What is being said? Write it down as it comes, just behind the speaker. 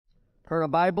Turn our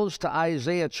Bibles to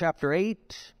Isaiah chapter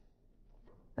 8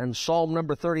 and Psalm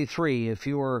number 33. If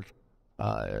you are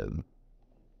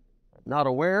not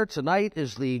aware, tonight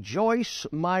is the Joyce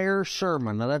Meyer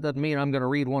sermon. Now, that doesn't mean I'm going to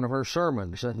read one of her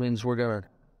sermons. That means we're going to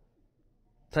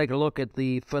take a look at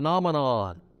the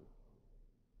phenomenon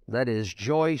that is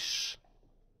Joyce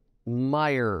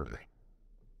Meyer.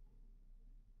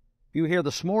 You here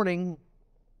this morning,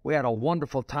 we had a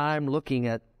wonderful time looking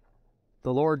at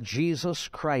the Lord Jesus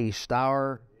Christ,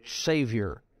 our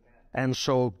Savior. And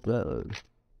so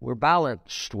we're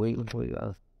balanced. We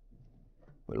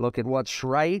look at what's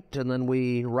right, and then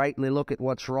we rightly look at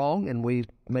what's wrong, and we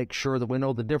make sure that we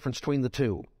know the difference between the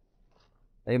two.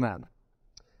 Amen.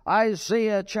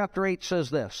 Isaiah chapter 8 says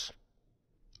this.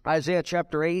 Isaiah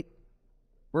chapter 8,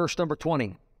 verse number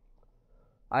 20.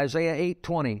 Isaiah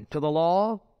 8:20. To the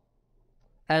law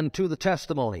and to the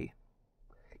testimony,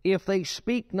 if they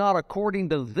speak not according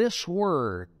to this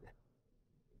word,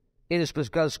 it is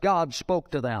because God spoke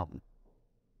to them.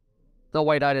 No,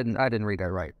 wait, I didn't read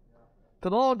that right. To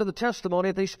the law and to the testimony,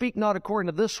 if they speak not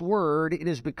according to this word, it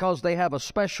is because they have a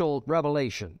special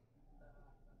revelation.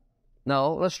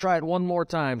 No, let's try it one more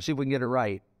time, see if we can get it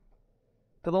right.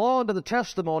 To the law and to the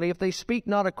testimony, if they speak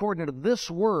not according to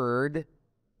this word,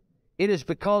 it is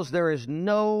because there is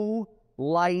no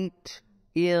light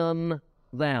in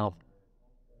them.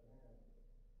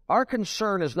 Our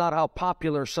concern is not how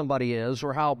popular somebody is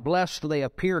or how blessed they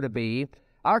appear to be.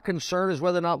 Our concern is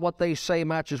whether or not what they say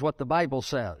matches what the Bible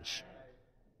says.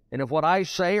 And if what I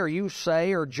say or you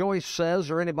say or Joyce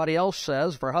says or anybody else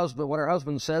says, for husband, what her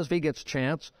husband says, if he gets a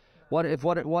chance, if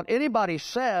what anybody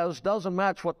says doesn't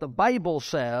match what the Bible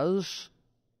says,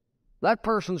 that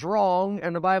person's wrong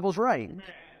and the Bible's right.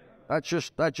 That's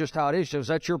just how it is. Is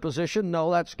that your position?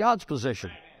 No, that's God's position.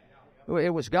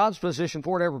 It was God's position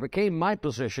before it ever became my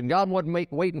position. God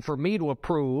wasn't waiting for me to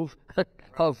approve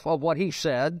of what He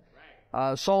said.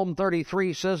 Psalm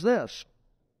 33 says this.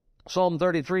 Psalm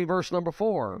 33, verse number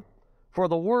 4. For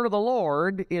the word of the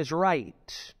Lord is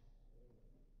right.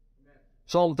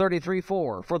 Psalm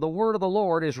 33:4. For the word of the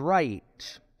Lord is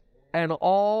right, and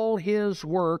all His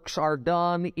works are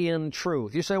done in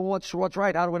truth. You say, well, what's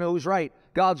right? How do we know who's right?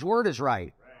 God's word is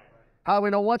right. How do we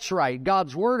know what's right?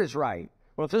 God's word is right.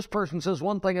 Well, if this person says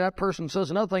one thing and that person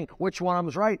says another thing, which one of them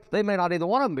is right? They may not either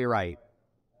one of them be right.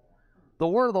 The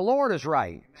word of the Lord is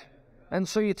right. And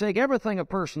so you take everything a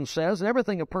person says and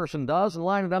everything a person does and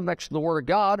line it up next to the Word of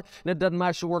God, and it doesn't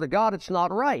match the Word of God, it's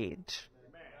not right.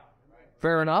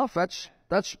 Fair enough. That's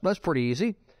pretty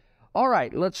easy. All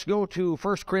right, let's go to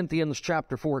 1 Corinthians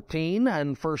chapter 14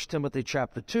 and 1 Timothy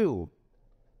chapter 2.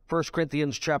 1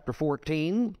 Corinthians chapter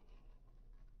 14.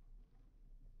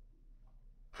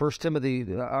 1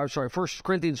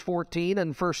 Corinthians 14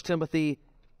 and 1 Timothy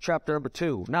chapter number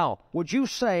 2. Now, would you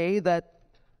say that,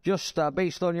 just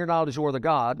based on your knowledge of the Word of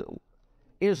God,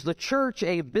 is the church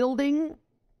a building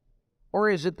or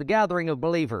is it the gathering of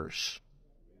believers?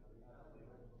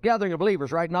 Gathering of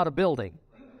believers, right? Not a building.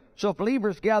 So if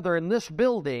believers gather in this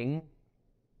building,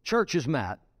 church is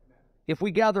met. If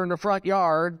we gather in the front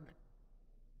yard,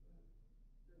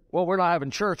 well, we're not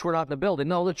having church, we're not in the building.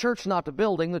 No, the church's not the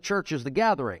building, the church is the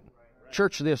gathering.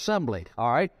 Church is the assembly,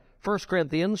 all right? 1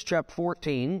 Corinthians chapter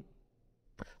 14,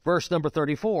 verse number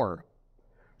 34.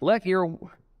 1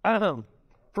 Corinthians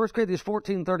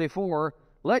 14:34,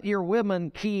 let your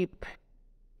women keep,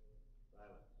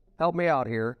 help me out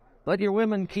here, let your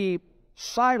women keep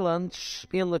silence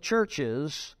in the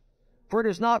churches, for it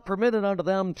is not permitted unto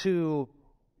them to,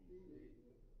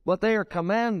 but they are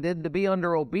commanded to be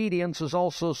under obedience, as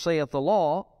also saith the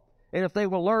law. And if they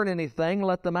will learn anything,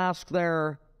 let them ask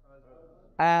thereat,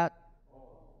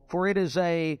 for it is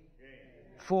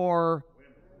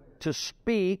to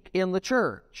speak in the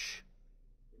church.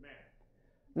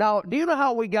 Now, do you know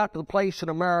how we got to the place in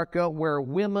America where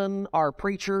women are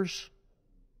preachers?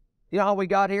 You know how we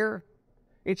got here?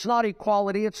 It's not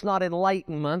equality, it's not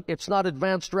enlightenment, it's not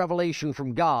advanced revelation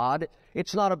from God,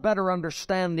 it's not a better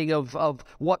understanding of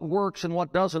what works and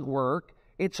what doesn't work.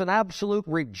 It's an absolute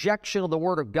rejection of the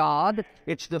Word of God.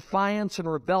 It's defiance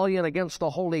and rebellion against the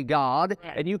holy God,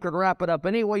 and you can wrap it up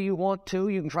any way you want to.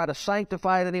 You can try to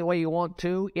sanctify it any way you want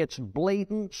to. It's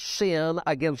blatant sin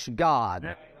against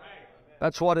God.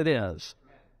 That's what it is.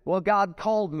 Well, God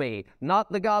called me,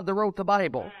 not the God that wrote the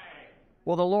Bible.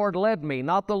 Well, the Lord led me,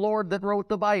 not the Lord that wrote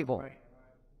the Bible.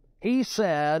 He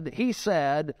said,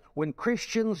 when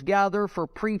Christians gather for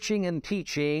preaching and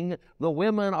teaching, the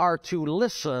women are to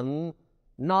listen,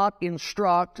 not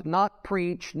instruct, not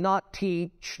preach, not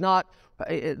teach, not...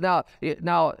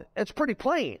 Now, it's pretty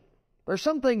plain. There's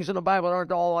some things in the Bible that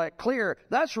aren't all that clear.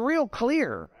 That's real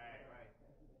clear.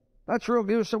 That's real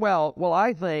good. So, well,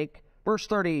 I think, verse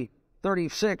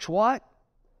 36, what?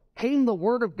 Came the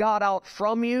word of God out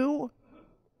from you,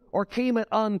 or came it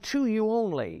unto you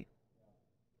only?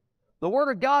 The word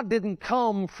of God didn't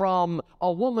come from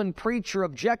a woman preacher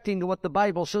objecting to what the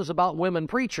Bible says about women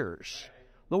preachers.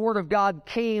 The word of God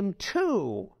came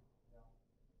to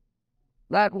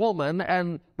that woman,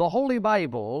 and the Holy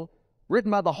Bible,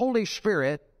 written by the Holy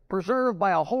Spirit, preserved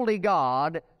by a holy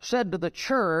God, said to the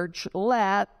church,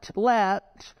 let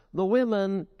the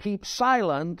women keep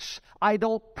silence. I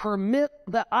don't permit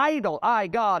I,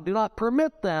 God, do not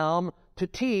permit them to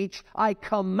teach. I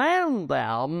command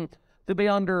them to be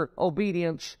under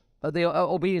obedience,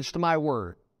 obedience to my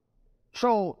word.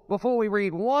 So, before we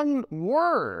read one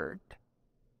word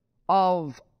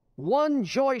of one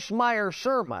Joyce Meyer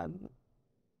sermon,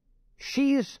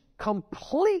 she's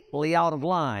completely out of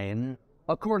line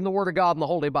according to the Word of God in the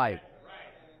Holy Bible.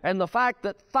 And the fact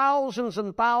that thousands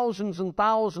and thousands and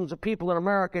thousands of people in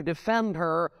America defend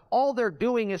her, all they're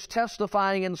doing is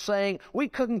testifying and saying, we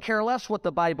couldn't care less what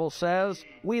the Bible says.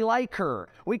 We like her.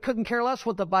 We couldn't care less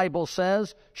what the Bible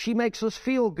says. She makes us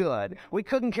feel good. We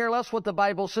couldn't care less what the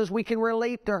Bible says. We can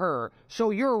relate to her. So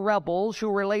you're rebels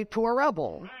who relate to a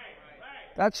rebel.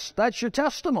 That's your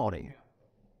testimony.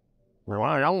 Well,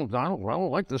 I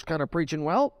don't like this kind of preaching.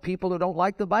 Well, people who don't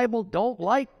like the Bible don't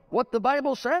like what the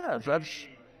Bible says.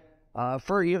 That's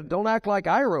for you. Don't act like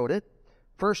I wrote it.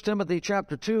 1 Timothy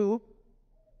chapter 2,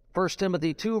 1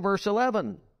 Timothy 2, verse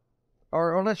 11.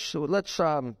 Or let's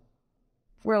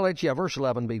verse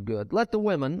 11 be good. Let the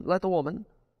woman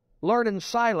learn in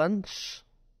silence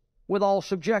with all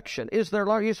subjection. Is there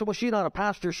learning? You say, well, she's not a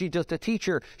pastor, she's just a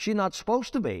teacher. She's not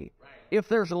supposed to be. If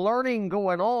there's learning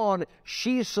going on,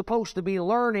 she's supposed to be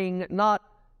learning, not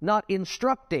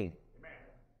instructing.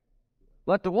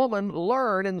 Let the woman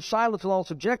learn in silence with all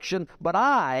subjection, but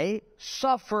I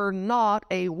suffer not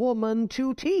a woman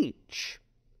to teach,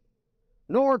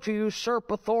 nor to usurp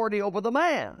authority over the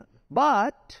man,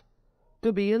 but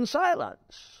to be in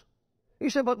silence. You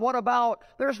say, but what about,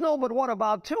 there's no but what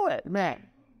about to it, man.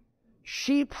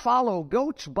 Sheep follow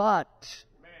goats, but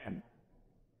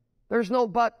there's no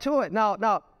but to it.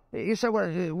 Now, you say,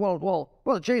 well,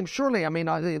 James, surely, I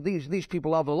mean, these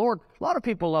people love the Lord. A lot of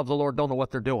people love the Lord, don't know what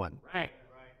they're doing. Right.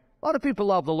 A lot of people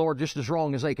love the Lord just as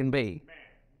wrong as they can be.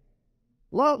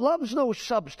 Love's no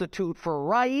substitute for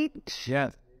right.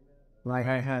 Yes.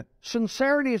 Right.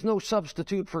 Sincerity is no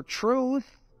substitute for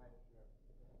truth.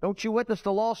 Don't you witness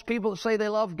the lost people that say they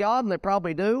love God, and they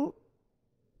probably do?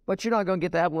 But you're not going to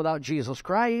get to heaven without Jesus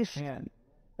Christ. Yeah.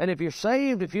 And if you're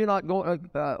saved, if you're not going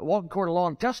walking according to law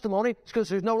and testimony, it's because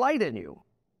there's no light in you.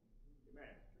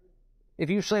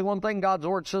 If you say one thing, God's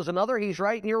word says another, he's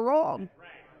right and you're wrong.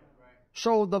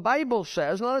 So the Bible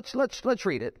says, now let's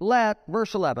read it.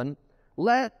 Verse 11,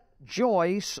 let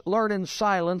Joyce learn in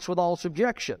silence with all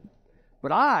subjection.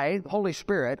 But I, the Holy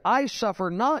Spirit, I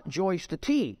suffer not Joyce to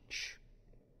teach,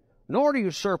 nor to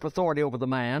usurp authority over the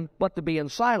man, but to be in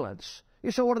silence. You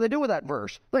say, what do they do with that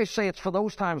verse? They say it's for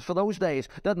those times, for those days.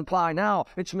 Doesn't apply now.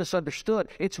 It's misunderstood.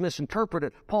 It's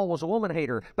misinterpreted. Paul was a woman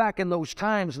hater. Back in those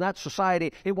times, in that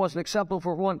society, it wasn't acceptable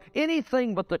for one.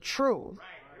 Anything but the truth.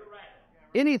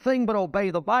 Anything but obey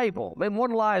the Bible. I mean,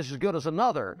 one lie is as good as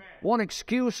another. One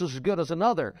excuse is as good as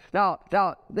another. Now,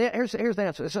 here's the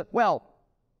answer. It said, well,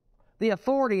 the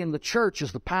authority in the church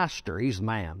is the pastor. He's the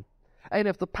man. And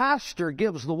if the pastor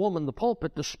gives the woman the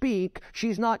pulpit to speak,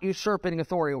 she's not usurping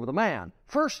authority over the man.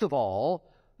 First of all,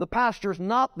 the pastor's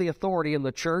not the authority in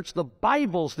the church. The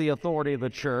Bible's the authority of the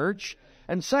church.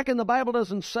 And second, the Bible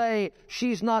doesn't say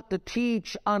she's not to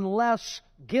teach unless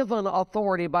given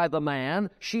authority by the man.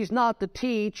 She's not to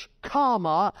teach,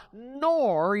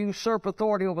 nor usurp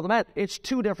authority over the man. It's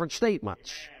two different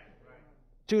statements.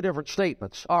 Two different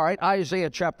statements. All right, Isaiah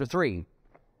chapter 3.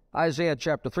 Isaiah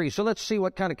chapter 3. So let's see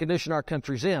what kind of condition our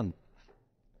country's in.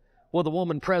 With a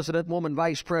woman president, woman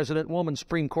vice president, woman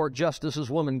Supreme Court justices,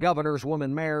 woman governors,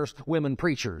 women mayors, women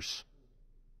preachers.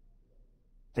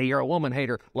 See, you're a woman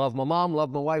hater. Love my mom, love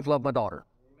my wife, love my daughter.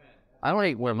 Amen. I don't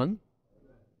hate women.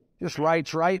 Just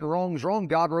right's right and wrong's wrong.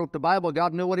 God wrote the Bible.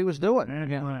 God knew what he was doing.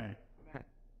 Amen.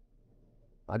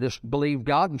 I just believe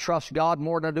God and trust God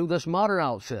more than I do this modern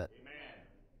outfit.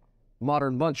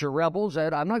 Modern bunch of rebels,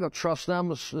 and I'm not going to trust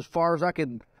them as far as I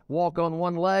can walk on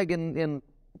one leg in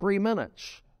 3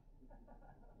 minutes.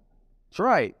 That's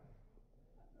right.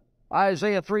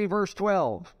 Isaiah 3, verse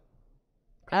 12.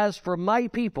 As for my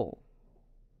people,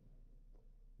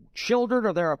 children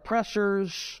are their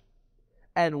oppressors,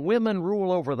 and women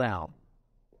rule over them.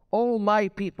 O my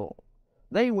people,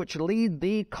 they which lead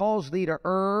thee cause thee to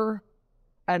err,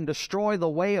 and destroy the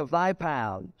way of thy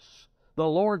paths. The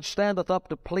Lord standeth up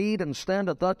to plead and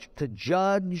standeth up to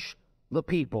judge the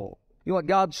people. You know what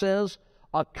God says?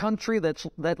 A country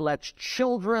that lets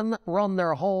children run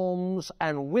their homes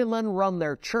and women run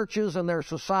their churches and their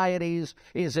societies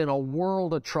is in a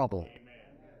world of trouble.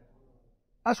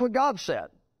 That's what God said.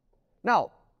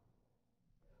 Now,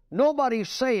 nobody's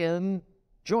saying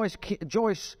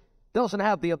Joyce doesn't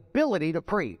have the ability to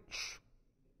preach.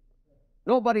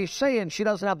 Nobody's saying she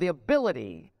doesn't have the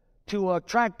ability to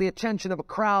attract the attention of a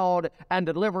crowd and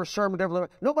deliver a sermon.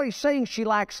 Nobody's saying she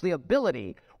lacks the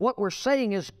ability. What we're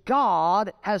saying is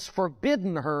God has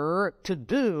forbidden her to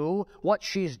do what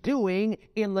she's doing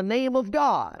in the name of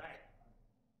God.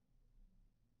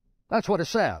 That's what it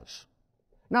says.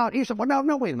 Now, you said, well,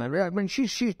 no, wait a minute. I mean,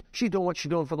 she's doing what she's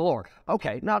doing for the Lord.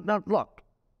 Okay, now, look.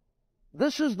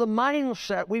 This is the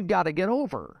mindset we've got to get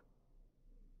over.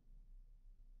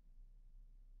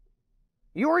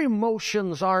 Your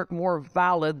emotions aren't more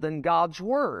valid than God's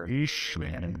Word. Well,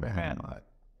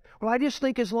 I just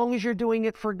think as long as you're doing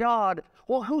it for God.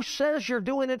 Well, who says you're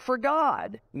doing it for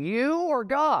God? You or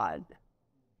God?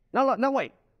 Now,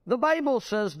 wait. The Bible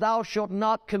says, thou shalt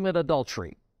not commit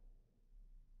adultery.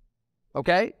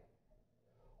 Okay?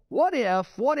 What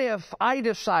if I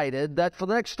decided that for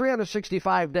the next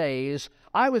 365 days,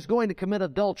 I was going to commit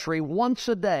adultery once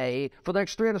a day for the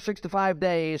next 365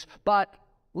 days, but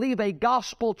leave a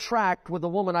gospel tract with the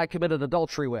woman I committed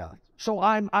adultery with? So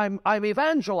I'm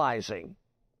evangelizing.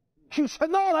 You said,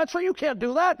 no, that's right, you can't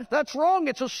do that. That's wrong.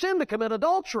 It's a sin to commit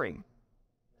adultery.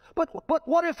 But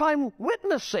what if I'm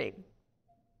witnessing?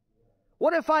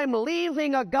 What if I'm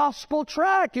leaving a gospel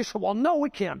tract? You say, well, no, we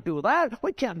can't do that.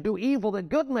 We can't do evil that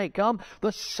good may come.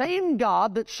 The same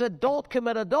God that said don't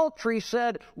commit adultery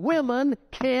said women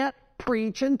can't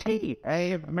preach and teach.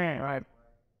 Amen. Right.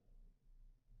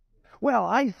 Well,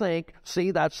 I think, see,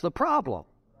 that's the problem.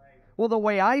 Well, the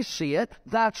way I see it,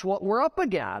 that's what we're up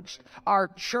against. Our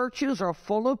churches are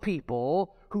full of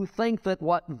people who think that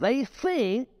what they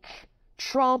think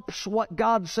trumps what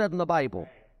God said in the Bible.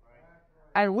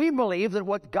 And we believe that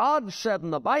what God said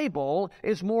in the Bible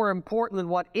is more important than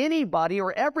what anybody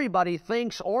or everybody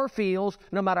thinks or feels,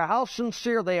 no matter how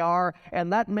sincere they are,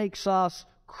 and that makes us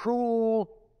cruel,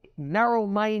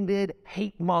 narrow-minded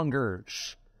hate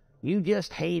mongers. You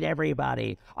just hate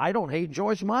everybody. I don't hate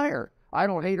Joyce Meyer. I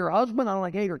don't hate her husband. I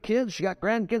don't hate her kids. She got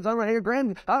grandkids. I don't hate her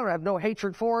grandkids. I don't have no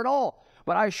hatred for her at all.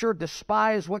 But I sure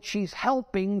despise what she's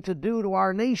helping to do to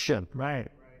our nation. Right.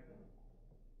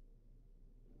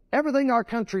 Everything our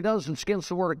country does against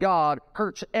the Word of God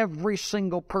hurts every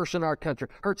single person in our country,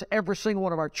 hurts every single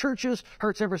one of our churches,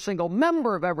 hurts every single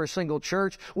member of every single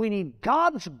church. We need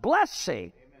God's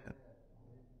blessing. Amen.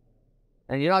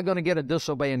 And you're not going to get it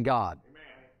disobeying God.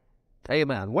 Amen.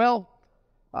 Amen. Well,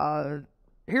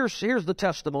 here's the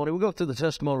testimony. We'll go through the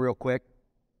testimony real quick.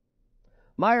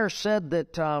 Meyer said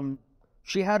that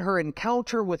she had her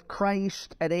encounter with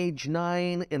Christ at age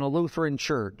 9 in a Lutheran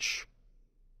church.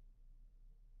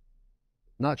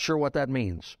 Not sure what that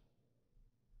means.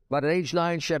 But at age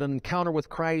 9, she had an encounter with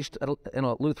Christ in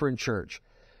a Lutheran church.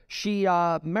 She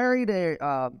married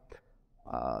a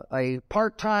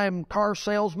part-time car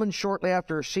salesman shortly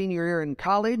after her senior year in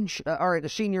college, or a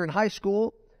senior in high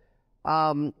school.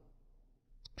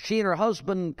 She and her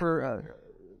husband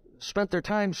spent their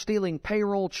time stealing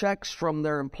payroll checks from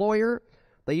their employer.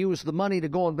 They used the money to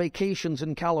go on vacations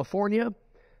in California.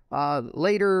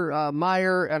 Later,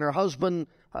 Meyer and her husband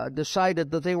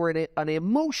decided that they were in an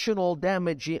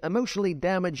emotionally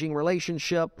damaging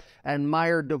relationship, and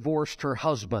Meyer divorced her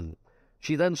husband.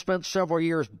 She then spent several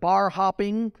years bar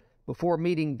hopping before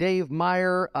meeting Dave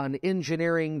Meyer, an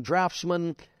engineering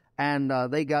draftsman, and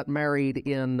they got married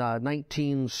in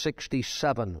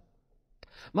 1967.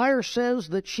 Meyer says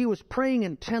that she was praying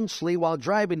intensely while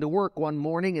driving to work one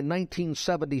morning in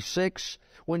 1976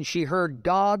 when she heard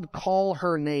God call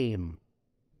her name.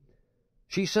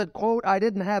 She said, quote, I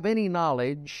didn't have any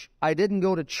knowledge, I didn't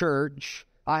go to church,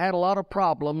 I had a lot of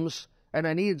problems, and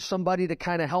I needed somebody to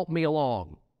kind of help me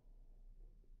along.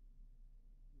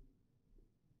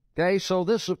 Okay, so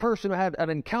this is a person who had an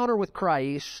encounter with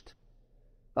Christ,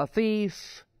 a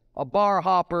thief, a bar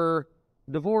hopper,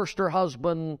 divorced her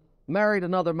husband, married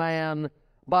another man,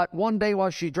 but one day while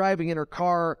she's driving in her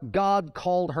car, God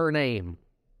called her name.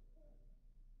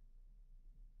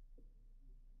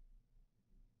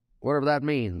 Whatever that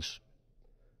means.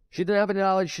 She didn't have any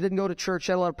knowledge. She didn't go to church.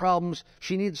 She had a lot of problems.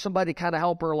 She needed somebody to kind of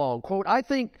help her along. Quote, I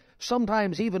think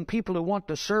sometimes even people who want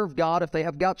to serve God, if they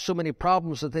have got so many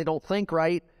problems that they don't think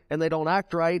right and they don't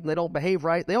act right and they don't behave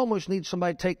right, they almost need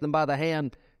somebody to take them by the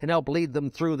hand and help lead them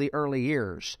through the early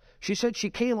years. She said she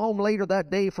came home later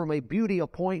that day from a beauty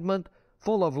appointment,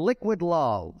 full of liquid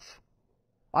love.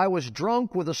 I was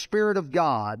drunk with the Spirit of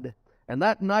God, and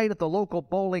that night at the local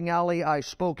bowling alley, I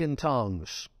spoke in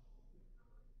tongues.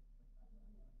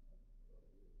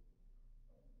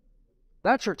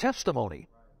 That's her testimony.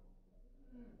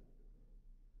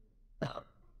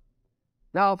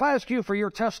 Now, if I ask you for your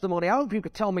testimony, I hope you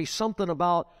could tell me something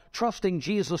about trusting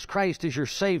Jesus Christ as your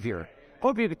Savior. I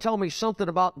hope you could tell me something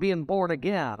about being born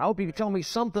again. I hope you could tell me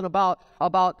something about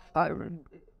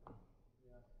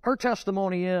her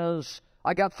testimony is,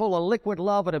 I got full of liquid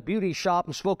love at a beauty shop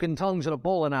and spoke in tongues at a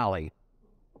bowling alley.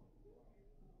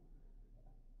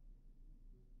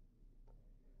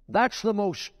 That's the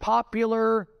most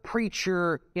popular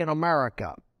preacher in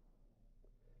America.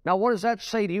 Now, what does that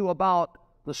say to you about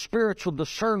the spiritual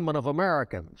discernment of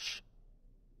Americans?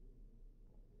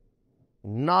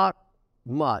 Not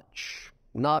much.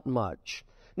 Not much.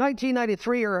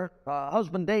 1993, her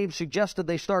husband Dave suggested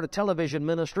they start a television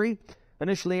ministry,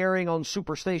 initially airing on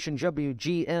Superstation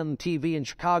WGN-TV in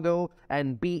Chicago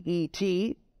and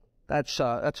BET. That's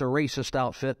a racist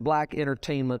outfit, Black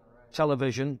Entertainment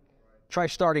Television. Try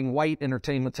starting White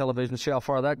Entertainment Television, see how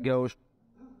far that goes.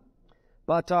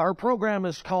 But our program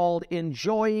is called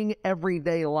Enjoying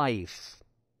Everyday Life,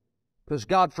 because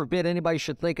God forbid anybody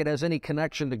should think it has any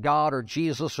connection to God or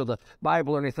Jesus or the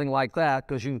Bible or anything like that,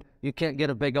 because you can't get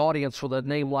a big audience with a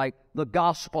name like the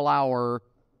Gospel Hour.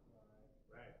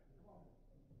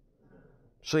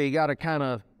 So you got to kind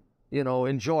of,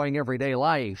 enjoying everyday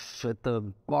life at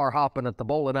the bar hopping at the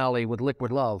bowling alley with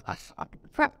liquid love.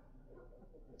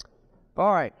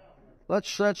 All right,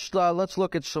 let's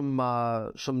look at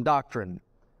some doctrine.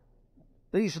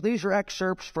 These are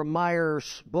excerpts from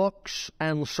Meyer's books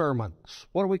and sermons.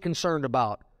 What are we concerned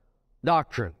about?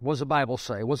 Doctrine. What does the Bible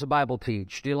say? What does the Bible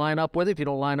teach? Do you line up with it? If you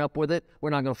don't line up with it, we're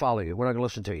not going to follow you. We're not going to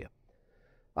listen to you.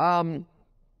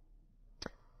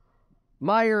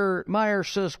 Meyer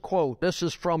says, quote, this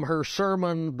is from her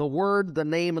sermon, The Word, the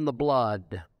Name, and the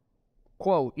Blood.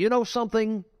 Quote, you know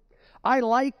something? I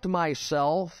liked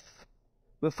myself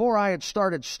before I had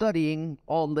started studying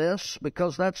on this,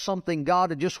 because that's something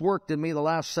God had just worked in me the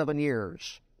last 7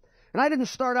 years. And I didn't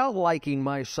start out liking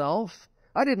myself.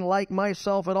 I didn't like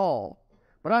myself at all.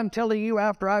 But I'm telling you,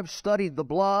 after I've studied the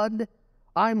blood,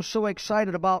 I'm so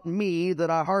excited about me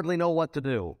that I hardly know what to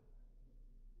do.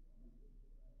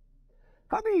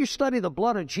 How can you study the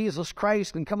blood of Jesus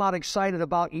Christ and come out excited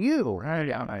about you?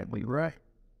 Right.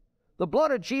 The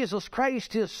blood of Jesus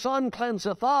Christ, His Son,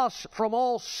 cleanseth us from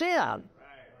all sin,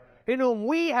 in whom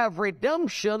we have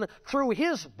redemption through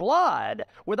His blood.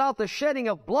 Without the shedding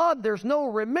of blood, there's no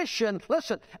remission.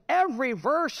 Listen, every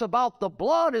verse about the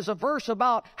blood is a verse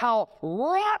about how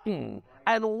rotten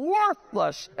and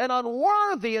worthless and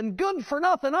unworthy and good for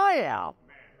nothing I am.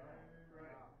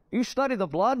 You study the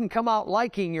blood and come out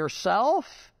liking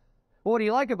yourself? What do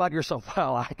you like about yourself?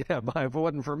 Well, if it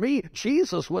wasn't for me,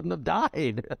 Jesus wouldn't have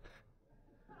died.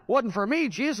 Wasn't for me,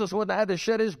 Jesus wouldn't have had to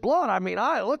shed His blood. I mean,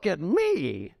 look at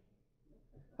me.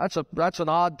 That's an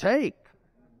odd take.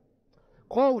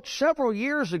 Quote, several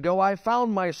years ago, I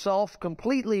found myself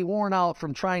completely worn out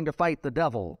from trying to fight the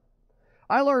devil.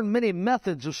 I learned many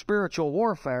methods of spiritual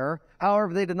warfare.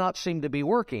 However, they did not seem to be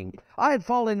working. I had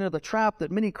fallen into the trap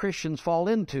that many Christians fall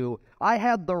into. I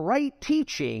had the right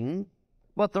teaching,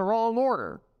 but the wrong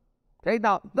order. Okay,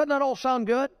 now, doesn't that all sound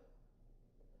good?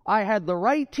 I had the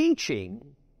right teaching.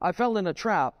 I fell in a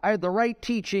trap. I had the right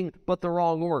teaching, but the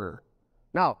wrong order.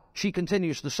 Now, she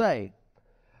continues to say,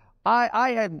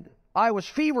 I was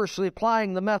feverishly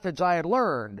applying the methods I had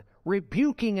learned,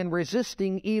 rebuking and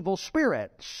resisting evil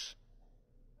spirits.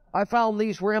 I found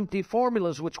these were empty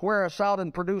formulas which wear us out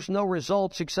and produce no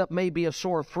results except maybe a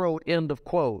sore throat, end of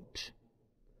quote.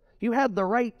 You had the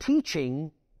right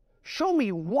teaching. Show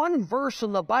me one verse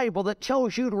in the Bible that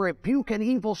tells you to rebuke an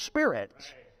evil spirit.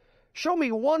 Show me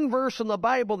one verse in the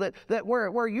Bible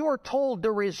where you're told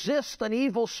to resist an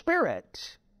evil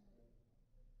spirit.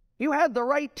 You had the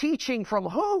right teaching from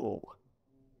who?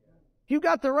 You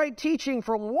got the right teaching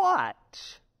from what?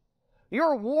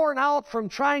 You're worn out from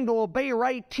trying to obey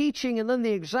right teaching, and then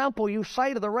the example you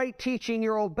cite of the right teaching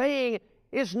you're obeying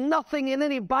is nothing in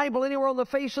any Bible anywhere on the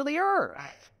face of the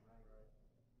earth.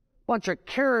 Bunch of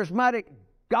charismatic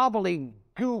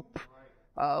gobbledygook.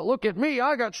 Look at me,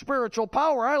 I got spiritual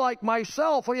power, I like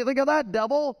myself. What do you think of that,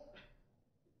 devil?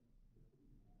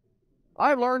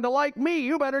 I've learned to like me,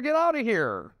 you better get out of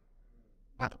here.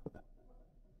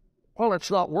 Well,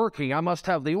 it's not working, I must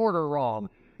have the order wrong.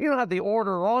 You don't have the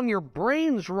order wrong, your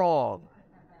brain's wrong.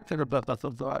 It's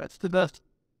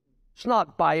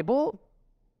not Bible.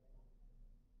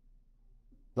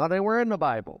 Not anywhere in the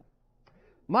Bible.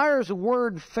 Meyer's a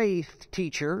word faith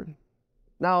teacher.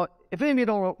 Now, if any of you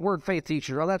don't know what word faith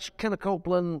teachers are, that's Kenneth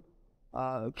Copeland,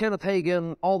 Kenneth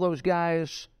Hagin, all those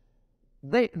guys.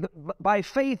 By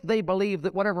faith, they believe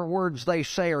that whatever words they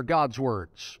say are God's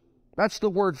words. That's the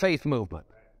word faith movement.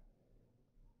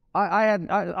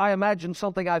 I imagined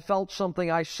something, I felt something,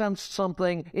 I sensed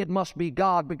something. It must be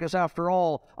God, because after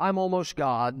all, I'm almost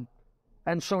God.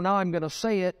 And so now I'm going to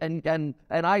say it, and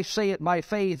I say it by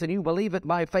faith, and you believe it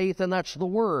by faith, and that's the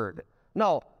Word.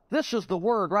 No, this is the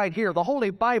Word right here. The Holy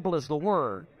Bible is the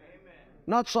Word,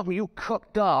 not something you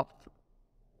cooked up.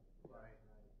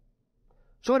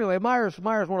 So anyway, Meyer's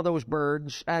one of those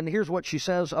birds, and here's what she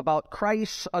says about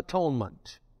Christ's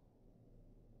atonement.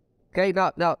 Okay,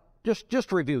 now just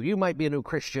to review, you might be a new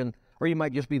Christian, or you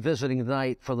might just be visiting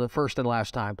tonight for the first and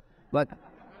last time, but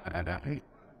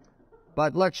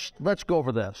let's go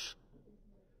over this.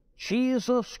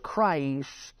 Jesus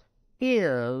Christ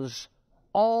is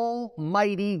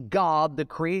Almighty God, the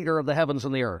creator of the heavens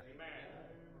and the earth.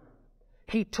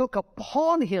 He took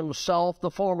upon himself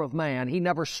the form of man. He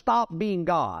never stopped being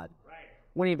God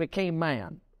when he became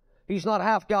man. He's not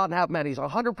half God and half man. He's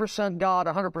 100% God,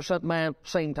 100% man,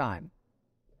 same time.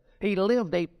 He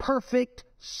lived a perfect,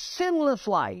 sinless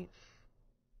life,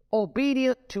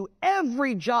 obedient to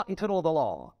every jot and tittle of the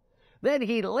law. Then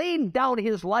he laid down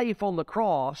his life on the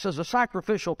cross as a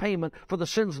sacrificial payment for the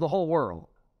sins of the whole world.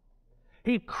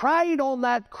 He cried on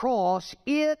that cross,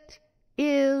 "It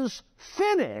is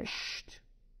finished."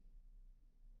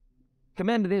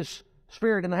 Commended his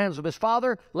spirit in the hands of his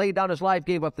Father, laid down his life,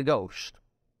 gave up the ghost.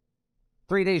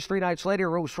 3 days, 3 nights later,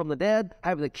 rose from the dead,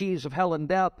 having the keys of hell and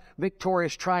death,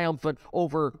 victorious, triumphant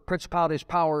over principalities,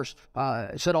 powers,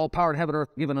 said, "All power in heaven and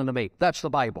earth given unto me." That's the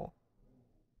Bible.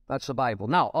 That's the Bible.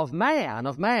 Now, of man,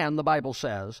 the Bible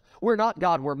says, we're not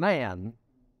God, we're man.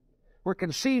 We're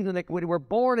conceived in iniquity, we're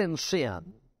born in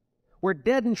sin. We're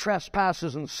dead in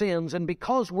trespasses and sins, and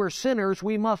because we're sinners,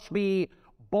 we must be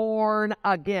born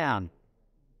again.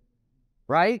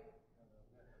 Right?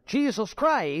 Jesus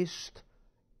Christ,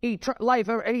 life,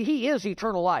 he is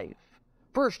eternal life.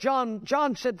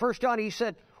 John said, he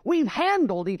said, we've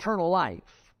handled eternal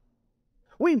life.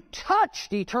 We've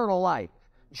touched eternal life.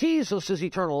 Jesus is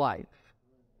eternal life.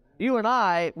 You and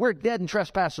I, we're dead in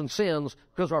trespass and sins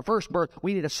because of our first birth.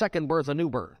 We need a second birth, a new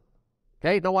birth.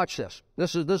 Okay, now watch this.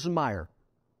 This is Meyer.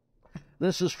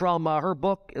 This is from her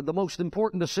book, The Most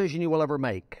Important Decision You Will Ever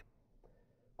Make.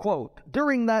 Quote,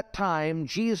 "During that time,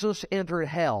 Jesus entered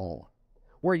hell,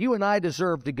 where you and I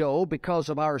deserve to go because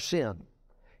of our sin.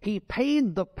 He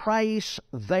paid the price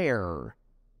there.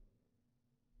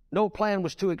 No plan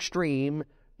was too extreme.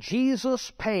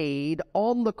 Jesus paid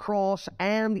on the cross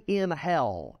and in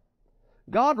hell.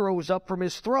 God rose up from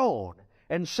his throne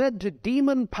and said to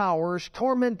demon powers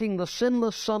tormenting the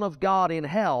sinless Son of God in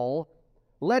hell,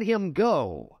 'Let him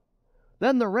go.'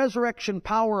 Then the resurrection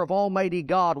power of Almighty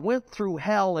God went through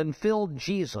hell and filled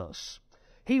Jesus.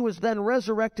 He was then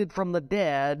resurrected from the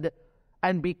dead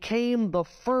and became the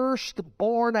first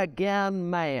born-again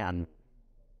man."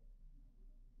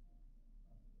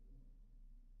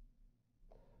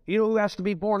 You know who has to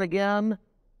be born again?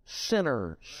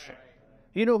 Sinners.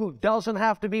 You know who doesn't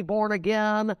have to be born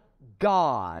again?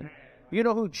 God. You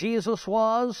know who Jesus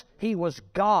was? He was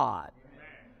God.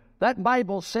 That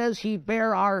Bible says he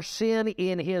bare our sin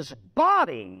in his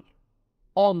body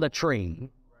on the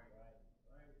tree.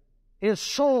 His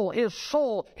soul,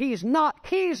 he's not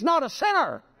a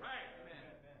sinner.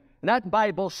 And that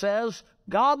Bible says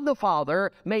God the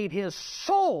Father made his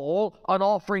soul an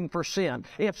offering for sin.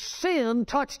 If sin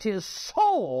touched his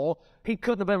soul, he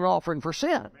couldn't have been an offering for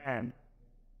sin.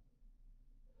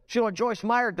 See what Joyce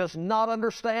Meyer does not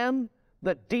understand?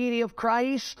 The deity of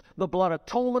Christ, the blood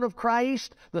atonement of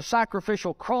Christ, the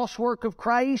sacrificial cross work of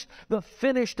Christ, the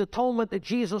finished atonement that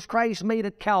Jesus Christ made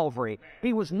at Calvary.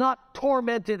 He was not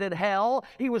tormented in hell.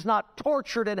 He was not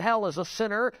tortured in hell as a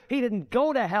sinner. He didn't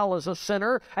go to hell as a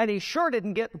sinner, and he sure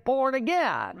didn't get born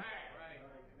again.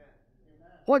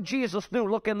 What Jesus do?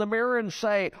 Look in the mirror and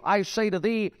say, "I say to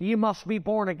thee, ye must be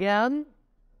born again"?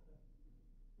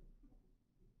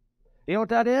 You know what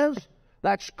that is?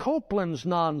 That's Copeland's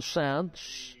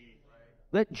nonsense,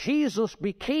 that Jesus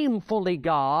became fully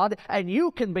God, and you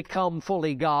can become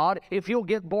fully God if you'll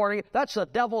get born again. That's the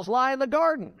devil's lie in the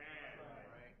garden.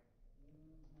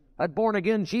 That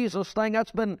born-again Jesus thing,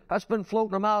 that's been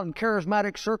floating around in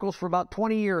charismatic circles for about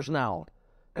 20 years now.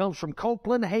 Comes from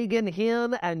Copeland, Hagin,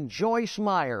 Hinn, and Joyce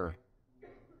Meyer.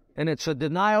 And it's a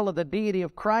denial of the deity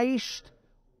of Christ.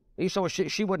 So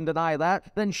she wouldn't deny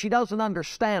that. Then she doesn't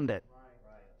understand it.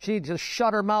 She needs to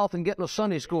shut her mouth and get in a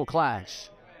Sunday school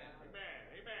class.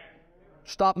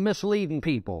 Stop misleading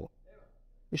people.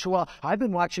 You say, well, I've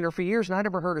been watching her for years and I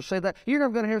never heard her say that. You're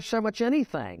never going to hear so much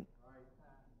anything.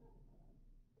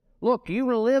 Look,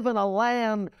 you live in a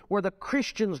land where the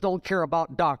Christians don't care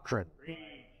about doctrine.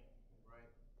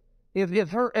 If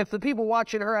the people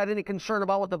watching her had any concern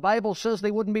about what the Bible says,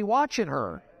 they wouldn't be watching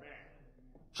her.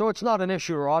 So it's not an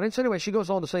issue to our audience. Anyway, she goes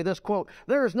on to say this, quote,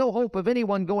 "There is no hope of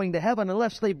anyone going to heaven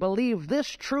unless they believe this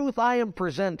truth I am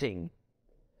presenting.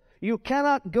 You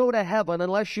cannot go to heaven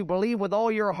unless you believe with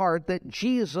all your heart that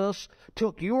Jesus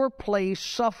took your place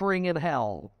suffering in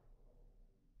hell.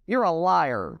 You're a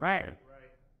liar." Right.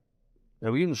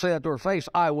 Now, you can say that to her face.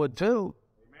 I would too.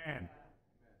 Amen.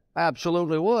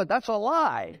 Absolutely would. That's a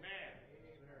lie. Amen.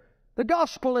 The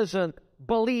gospel isn't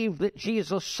believe that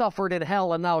Jesus suffered in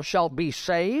hell and thou shalt be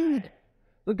saved.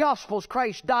 The gospel is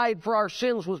Christ died for our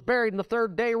sins, was buried, and the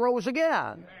third day rose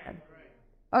again.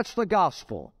 That's the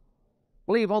gospel.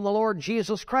 Believe on the Lord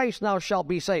Jesus Christ, thou shalt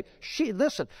be saved.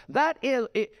 Listen,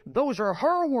 those are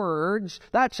her words.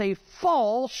 That's a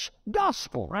false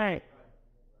gospel. Right.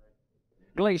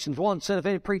 Galatians 1 said, "If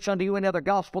any preach unto you any other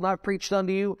gospel than I've preached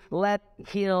unto you, let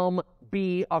him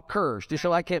be accursed." You say,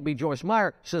 "I can't be Joyce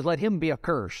Meyer." It says, "Let him be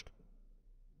accursed."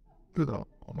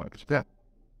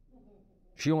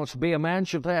 She wants to be a man,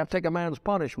 she'll have to take a man's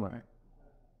punishment.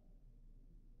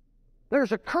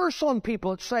 There's a curse on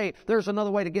people that say there's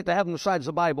another way to get to heaven besides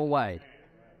the Bible way.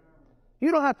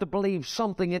 You don't have to believe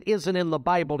something that isn't in the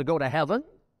Bible to go to heaven.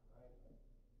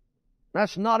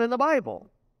 That's not in the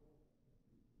Bible.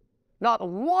 Not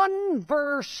one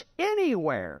verse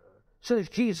anywhere says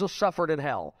Jesus suffered in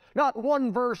hell. Not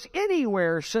one verse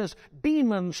anywhere says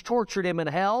demons tortured him in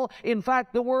hell. In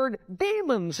fact, the word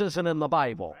demons isn't in the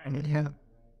Bible. Yeah.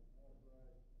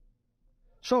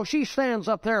 So she stands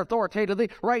up there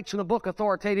authoritatively, writes in a book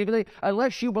authoritatively,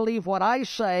 "Unless you believe what I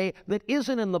say that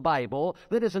isn't in the Bible,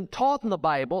 that isn't taught in the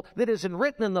Bible, that isn't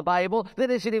written in the Bible,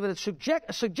 that isn't even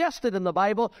suggested in the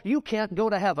Bible, you can't go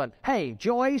to heaven." Hey,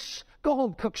 Joyce, go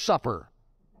home, cook supper.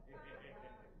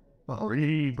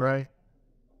 Right.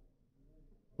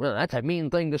 Well, that's a mean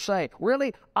thing to say.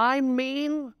 Really? I'm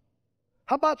mean?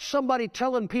 How about somebody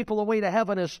telling people the way to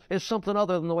heaven is something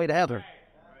other than the way to heaven?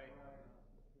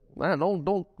 Man,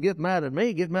 don't get mad at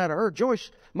me, get mad at her. Joyce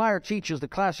Meyer teaches the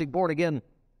classic born-again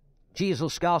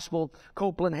Jesus gospel.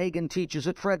 Copeland Hagen teaches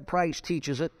it. Fred Price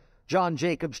teaches it. John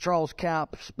Jacobs, Charles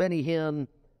Capps, Benny Hinn,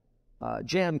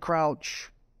 Jan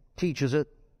Crouch teaches it.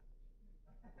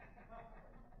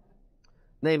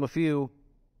 Name a few.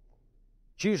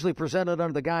 It's usually presented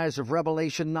under the guise of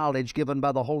revelation knowledge given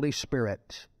by the Holy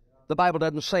Spirit. The Bible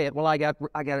doesn't say it. Well, I got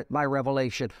it by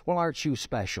revelation. Well, aren't you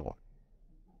special?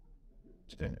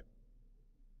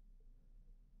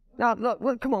 Now,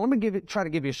 look, come on, let me try to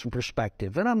give you some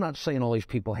perspective. And I'm not saying all these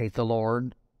people hate the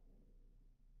Lord.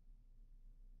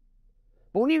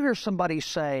 But when you hear somebody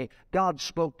say, "God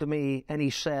spoke to me and he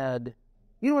said,"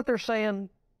 you know what they're saying?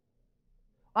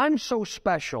 "I'm so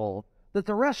special that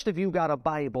the rest of you got a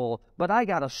Bible, but I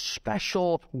got a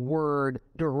special word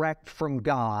direct from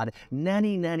God.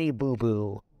 Nanny, nanny,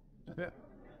 boo-boo.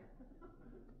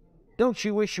 Don't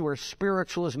you wish you were as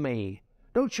spiritual as me?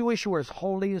 Don't you wish you were as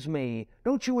holy as me?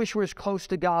 Don't you wish you were as close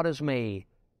to God as me?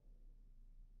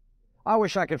 I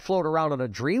wish I could float around in a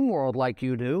dream world like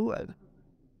you do. I'd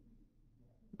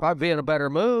probably be in a better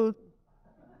mood."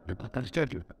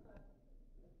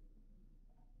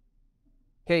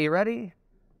 Okay, you ready?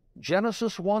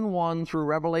 Genesis 1:1 through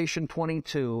Revelation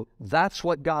 22, that's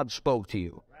what God spoke to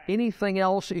you. Anything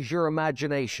else is your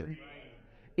imagination.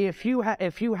 If you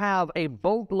have a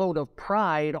boatload of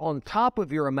pride on top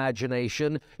of your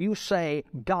imagination, you say,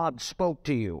 "God spoke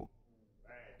to you."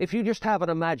 If you just have an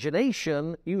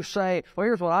imagination, you say, "Well,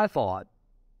 here's what I thought."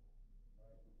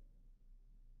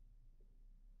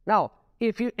 Now,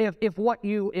 if what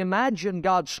you imagine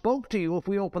God spoke to you, if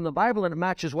we open the Bible and it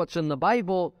matches what's in the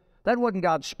Bible, that wasn't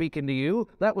God speaking to you.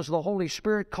 That was the Holy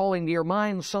Spirit calling to your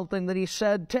mind something that he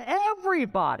said to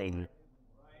everybody.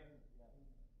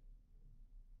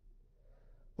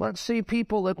 Let's see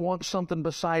people that want something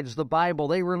besides the Bible.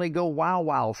 They really go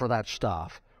wow for that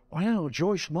stuff. Wow,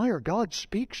 Joyce Meyer, God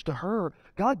speaks to her.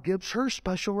 God gives her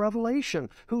special revelation.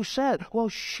 Who said? Well,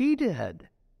 she did.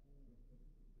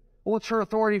 What's her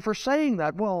authority for saying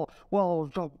that? Well,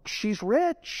 she's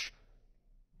rich.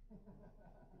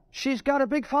 She's got a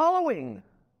big following.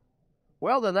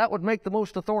 Well, then that would make the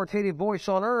most authoritative voice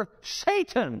on earth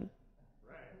Satan.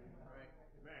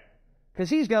 Because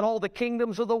he's got all the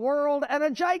kingdoms of the world and a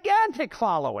gigantic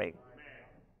following.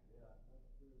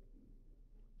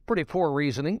 Pretty poor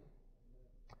reasoning.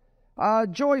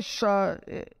 Joyce,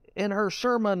 in her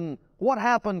sermon, "What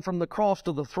Happened from the Cross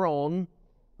to the Throne,"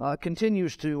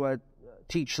 continues to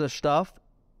teach this stuff.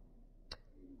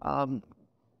 In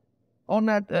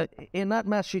that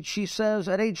message, she says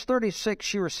at age 36,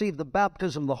 she received the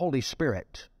baptism of the Holy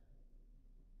Spirit.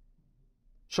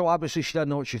 So obviously she doesn't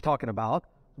know what she's talking about.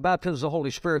 The baptism of the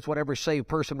Holy Spirit is what every saved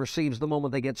person receives the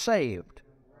moment they get saved.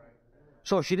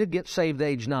 So if she did get saved at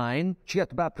age 9, she got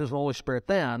the baptism of the Holy Spirit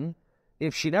then.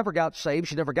 If she never got saved,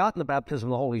 she never gotten the baptism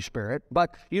of the Holy Spirit.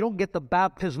 But you don't get the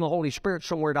baptism of the Holy Spirit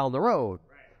somewhere down the road.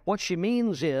 What she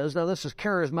means is, now this is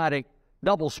charismatic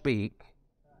doublespeak.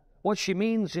 What she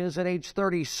means is, at age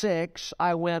 36,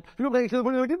 I went,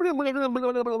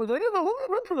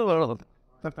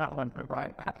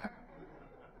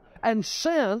 and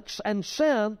since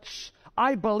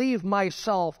I believe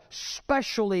myself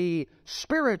specially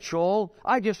spiritual,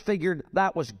 I just figured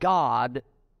that was God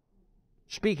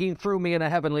speaking through me in a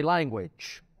heavenly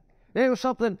language. It was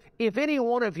something, if any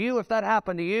one of you, if that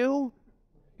happened to you,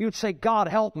 you'd say, God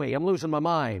help me, I'm losing my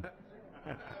mind.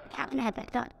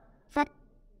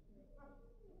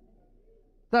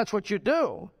 That's what you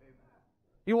do.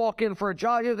 You walk in for a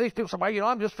job, these people say,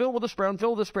 I'm just filled with the Spirit, I'm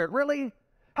filled with the Spirit. Really?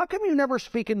 How come you never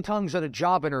speak in tongues at a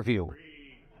job interview?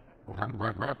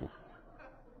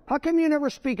 How come you never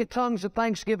speak in tongues at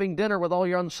Thanksgiving dinner with all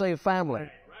your unsaved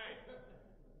family?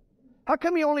 How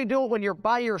come you only do it when you're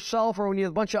by yourself or when you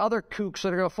have a bunch of other kooks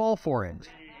that are going to fall for it?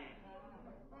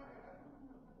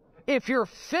 If you're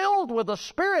filled with the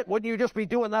Spirit, wouldn't you just be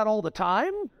doing that all the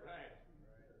time?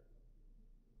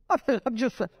 I'm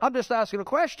just asking a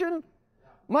question.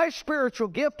 My spiritual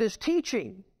gift is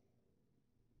teaching.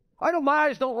 I know my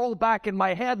eyes don't roll back in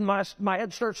my head and my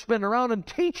head starts spinning around and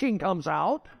teaching comes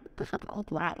out.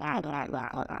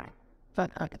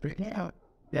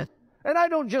 And I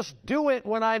don't just do it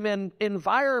when I'm in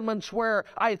environments where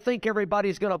I think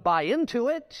everybody's going to buy into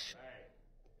it.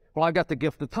 Well, I've got the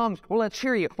gift of tongues. Well, let's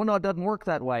hear you. Well, no, it doesn't work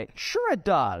that way. Sure it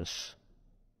does.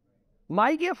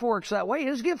 My gift works that way.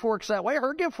 His gift works that way.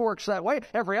 Her gift works that way.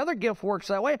 Every other gift works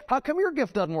that way. How come your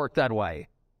gift doesn't work that way?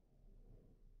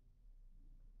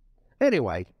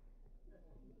 Anyway.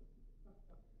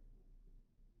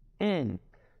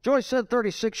 Joyce said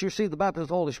 36, she received the baptism of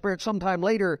the Holy Spirit. Sometime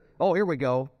later, oh, here we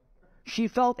go. She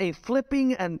felt a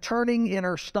flipping and turning in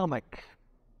her stomach.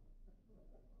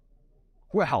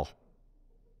 Well,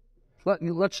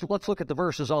 let's look at the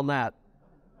verses on that.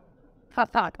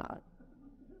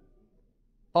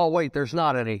 Oh, wait, there's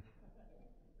not any.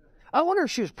 I wonder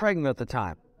if she was pregnant at the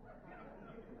time.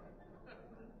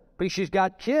 But she's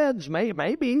got kids,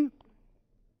 maybe.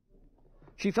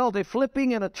 She felt a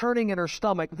flipping and a turning in her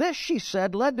stomach. This, she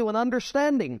said, led to an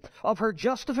understanding of her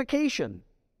justification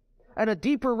and a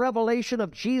deeper revelation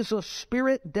of Jesus'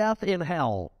 spirit, death, in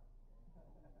hell.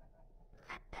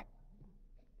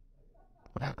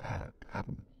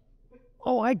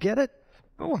 Oh, I get it.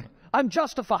 Oh, I'm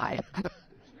justified.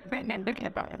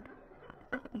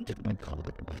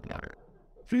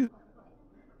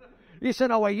 You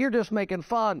said, oh, wait, you're just making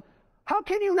fun. How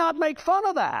can you not make fun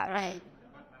of that? Right.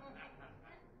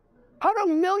 How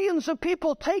do millions of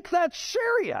people take that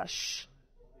serious?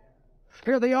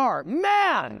 Here they are,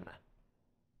 man,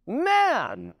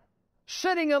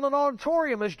 sitting in an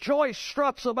auditorium as Joyce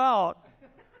struts about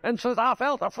and says, I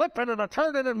felt a flipping and a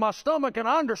turning in my stomach and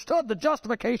I understood the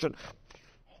justification.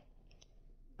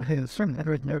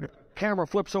 Camera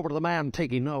flips over to the man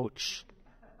taking notes.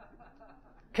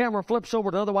 Camera flips over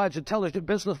to the otherwise intelligent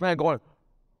businessman going,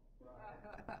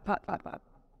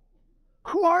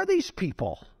 who are these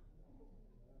people?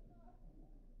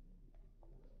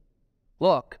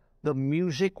 Look, the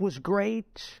music was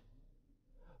great.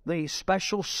 The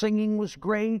special singing was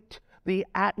great. The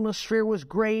atmosphere was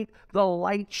great. The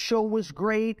light show was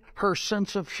great. Her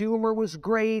sense of humor was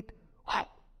great.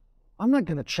 I'm not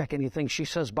going to check anything she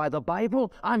says by the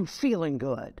Bible. I'm feeling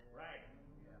good. Right.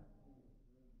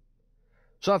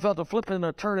 So I felt a flipping and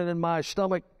a turning in my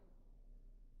stomach.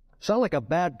 Sound like a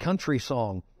bad country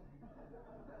song.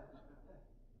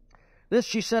 This,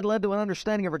 she said, led to an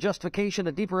understanding of her justification,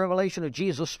 a deeper revelation of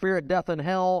Jesus' spirit, death, and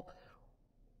hell.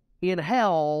 In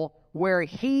hell, where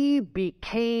he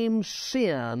became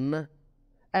sin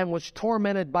and was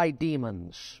tormented by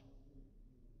demons.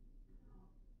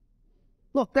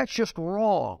 Look, that's just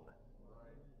wrong.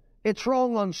 It's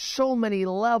wrong on so many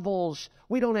levels,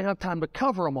 we don't have time to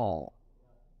cover them all.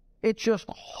 It's just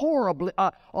horribly,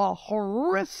 a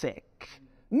horrific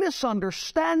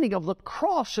misunderstanding of the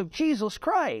cross of Jesus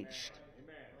Christ.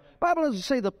 The Bible doesn't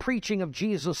say the preaching of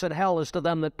Jesus in hell is to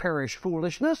them that perish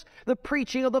foolishness. The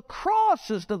preaching of the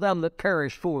cross is to them that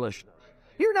perish foolishness.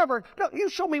 You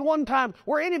show me one time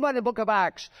where anybody in the book of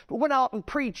Acts went out and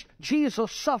preached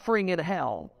Jesus suffering in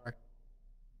hell.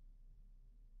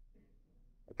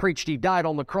 preached he died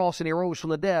on the cross and he rose from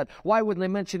the dead. Why wouldn't they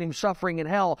mention him suffering in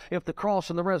hell if the cross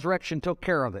and the resurrection took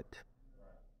care of it?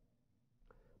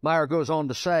 Meyer goes on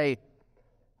to say,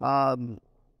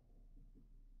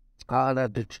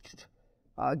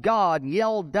 God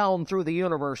yelled down through the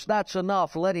universe, "That's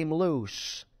enough, let him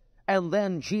loose." And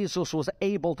then Jesus was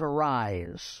able to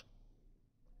rise.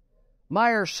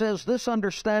 Meyer says this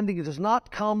understanding does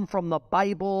not come from the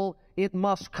Bible, it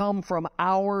must come from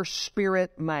our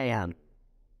spirit man.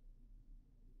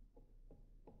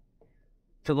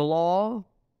 To the law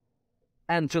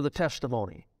and to the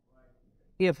testimony.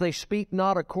 If they speak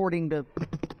not according to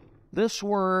this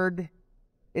word,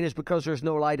 it is because there's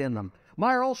no light in them.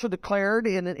 Meyer also declared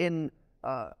in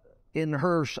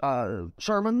her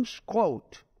sermons,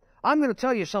 quote, "I'm going to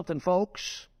tell you something,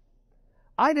 folks.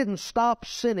 I didn't stop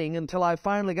sinning until I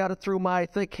finally got it through my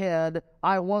thick head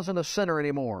I wasn't a sinner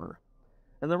anymore.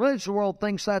 And the religious world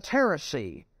thinks that's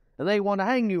heresy, and they want to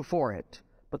hang you for it.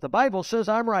 But the Bible says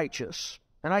I'm righteous,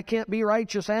 and I can't be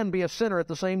righteous and be a sinner at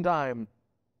the same time.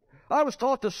 I was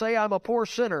taught to say I'm a poor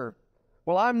sinner.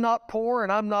 Well, I'm not poor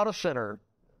and I'm not a sinner.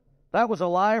 That was a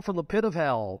lie from the pit of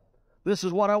hell. This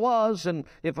is what I was, and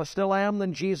if I still am,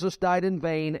 then Jesus died in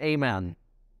vain. Amen."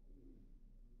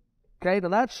 Okay, now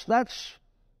that's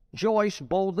Joyce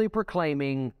boldly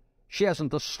proclaiming she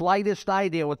hasn't the slightest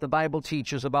idea what the Bible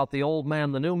teaches about the old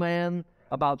man, the new man,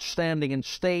 about standing in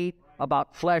state,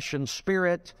 about flesh and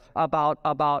spirit, about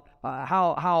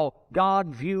how God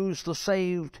views the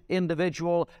saved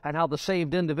individual and how the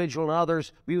saved individual and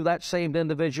others view that saved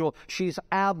individual. She's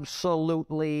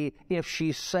absolutely, if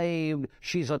she's saved,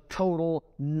 she's a total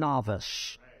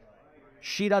novice.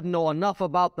 She doesn't know enough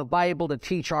about the Bible to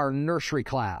teach our nursery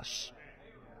class.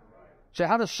 So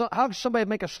how does somebody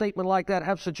make a statement like that,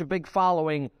 have such a big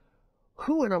following?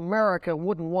 Who in America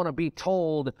wouldn't want to be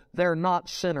told they're not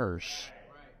sinners?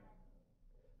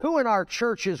 Who in our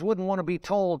churches wouldn't want to be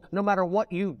told, no matter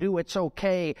what you do, it's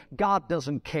okay, God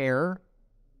doesn't care?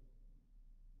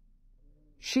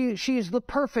 She's the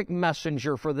perfect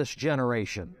messenger for this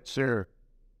generation. Sir.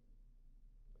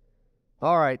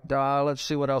 All right, let's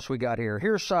see what else we got here.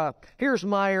 Here's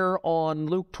Meyer on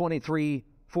Luke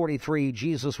 23:43,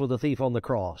 Jesus with the thief on the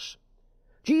cross.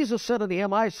 Jesus said unto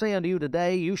him, "I say unto you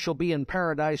today, you shall be in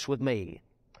paradise with me."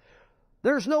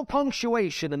 There's no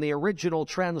punctuation in the original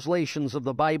translations of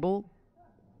the Bible.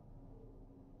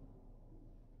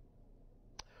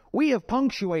 We have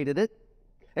punctuated it,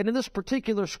 and in this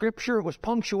particular scripture it was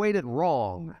punctuated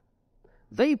wrong.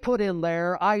 They put in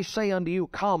there, "I say unto you,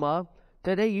 comma,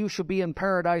 today you shall be in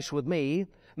paradise with me,"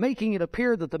 making it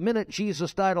appear that the minute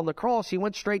Jesus died on the cross, he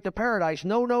went straight to paradise.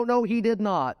 No, he did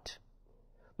not.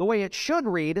 The way it should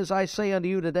read is, "I say unto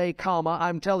you today, comma,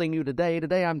 I'm telling you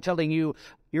today I'm telling you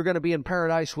you're going to be in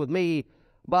paradise with me,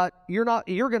 but you're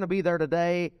going to be there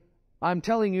today. I'm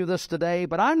telling you this today,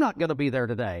 but I'm not going to be there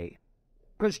today."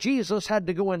 Because Jesus had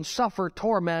to go and suffer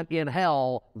torment in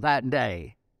hell that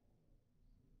day.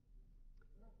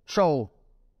 So,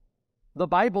 the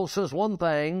Bible says one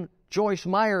thing, Joyce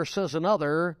Meyer says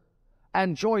another,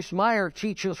 and Joyce Meyer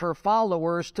teaches her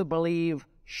followers to believe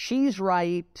she's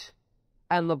right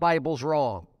and the Bible's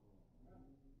wrong.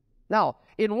 Now,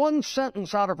 in one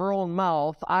sentence out of her own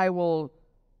mouth, I will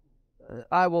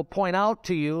point out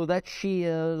to you that she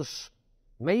is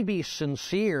maybe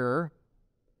sincere,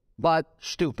 but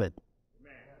stupid.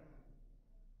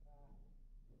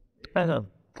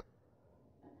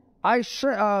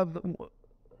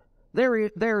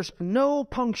 There's no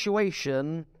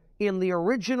punctuation in the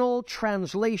original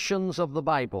translations of the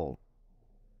Bible.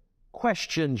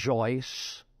 Question,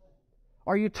 Joyce.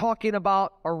 Are you talking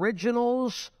about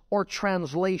originals or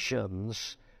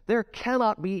translations? There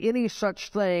cannot be any such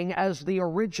thing as the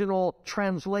original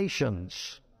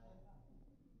translations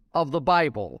of the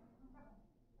Bible.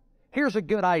 Here's a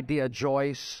good idea,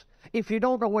 Joyce. If you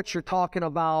don't know what you're talking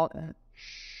about,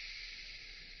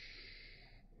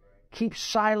 keep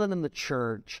silent in the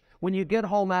church. When you get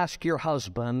home, ask your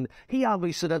husband. He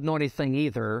obviously doesn't know anything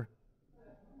either.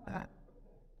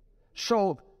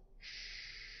 So,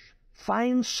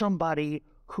 find somebody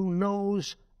who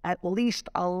knows at least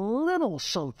a little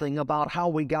something about how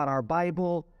we got our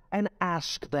Bible and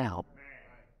ask them.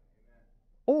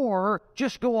 Or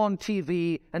just go on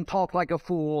TV and talk like a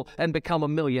fool and become a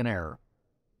millionaire.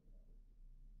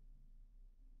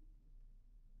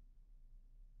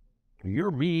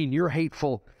 You're mean, you're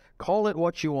hateful. Call it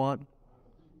what you want.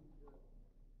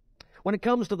 When it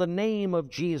comes to the name of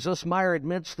Jesus, Meyer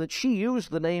admits that she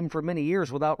used the name for many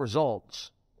years without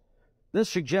results.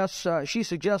 She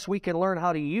suggests we can learn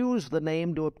how to use the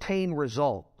name to obtain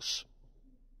results.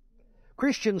 Of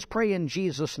Christians pray in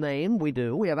Jesus' name. We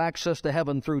do. We have access to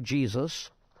heaven through Jesus.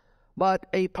 But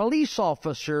a police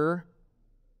officer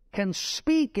can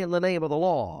speak in the name of the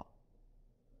law,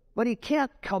 but he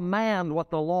can't command what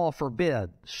the law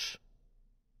forbids.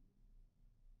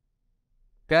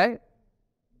 Okay?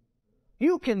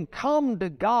 You can come to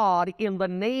God in the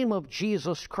name of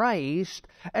Jesus Christ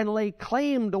and lay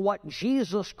claim to what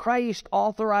Jesus Christ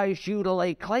authorized you to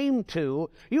lay claim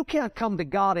to. You can't come to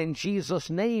God in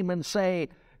Jesus' name and say,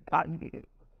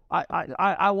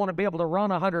 I want to be able to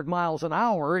run 100 miles an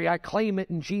hour. I claim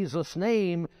it in Jesus'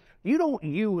 name. You don't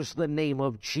use the name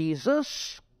of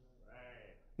Jesus.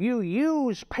 You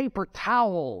use paper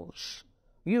towels.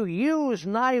 You use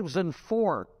knives and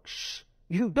forks.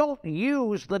 You don't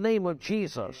use the name of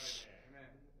Jesus.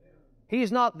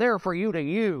 He's not there for you to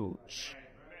use.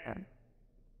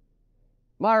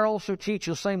 Meyer also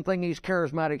teaches the same thing these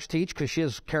charismatics teach, because she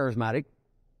is charismatic,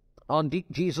 on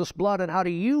Jesus' blood and how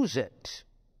to use it.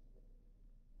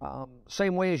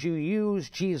 Same way as you use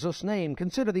Jesus' name.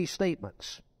 Consider these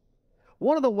statements.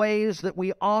 One of the ways that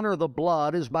we honor the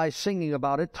blood is by singing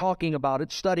about it, talking about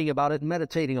it, studying about it, and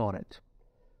meditating on it.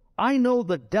 I know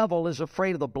the devil is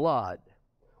afraid of the blood.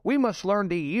 We must learn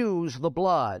to use the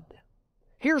blood.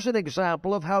 Here's an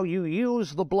example of how you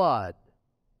use the blood.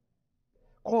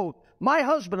 Quote, my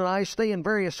husband and I stay in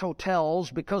various hotels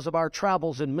because of our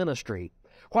travels in ministry.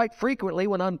 Quite frequently,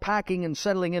 when unpacking and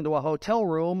settling into a hotel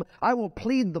room, I will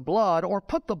plead the blood or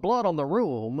put the blood on the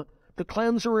room to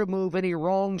cleanse or remove any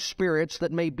wrong spirits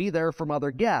that may be there from other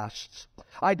guests.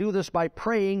 I do this by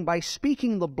praying, by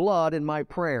speaking the blood in my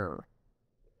prayer.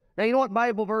 Now, you know what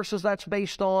Bible verses that's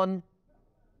based on?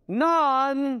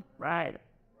 None. Right.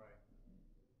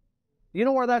 You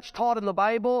know where that's taught in the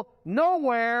Bible?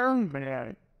 Nowhere.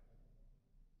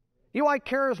 You know why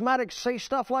charismatics say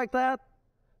stuff like that?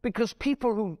 Because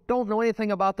people who don't know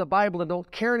anything about the Bible and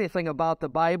don't care anything about the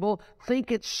Bible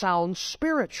think it sounds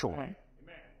spiritual. Right.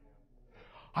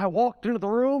 I walked into the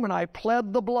room and I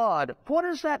pled the blood. What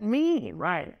does that mean?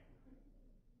 Right.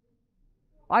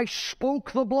 I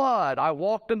spoke the blood. I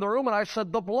walked in the room and I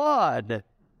said the blood.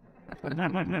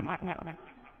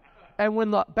 And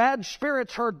when the bad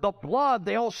spirits heard the blood,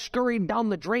 they all scurried down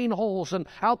the drain holes and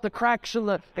out the cracks in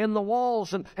the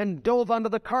walls and dove under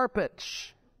the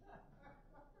carpets.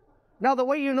 Now, the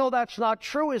way you know that's not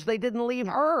true is they didn't leave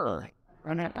her.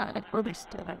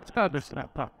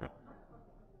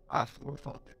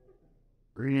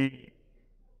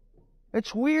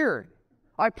 It's weird.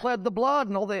 I pled the blood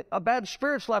and all the bad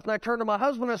spirits left, and I turned to my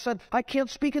husband and I said, I can't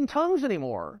speak in tongues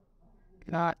anymore.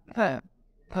 Now,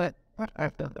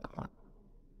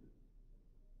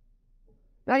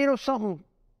 you know something?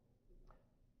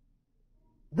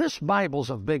 This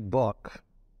Bible's a big book.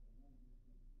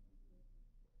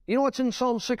 You know what's in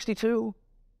Psalm 62?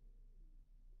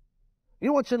 You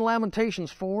know what's in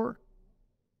Lamentations 4?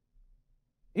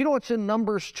 You know what's in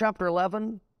Numbers chapter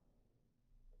 11?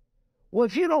 Well,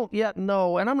 if you don't yet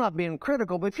know, and I'm not being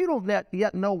critical, but if you don't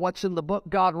yet know what's in the book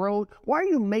God wrote, why are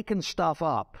you making stuff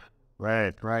up?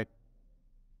 Right.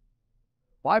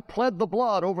 Well, I pled the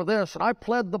blood over this, and I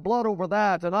pled the blood over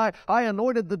that, and I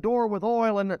anointed the door with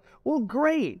oil, and, well,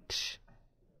 great.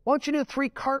 Why don't you do 3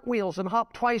 cartwheels and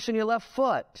hop twice in your left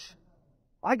foot?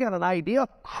 I got an idea.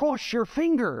 Cross your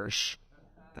fingers.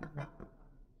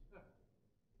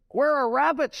 Wear a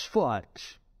rabbit's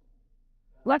foot.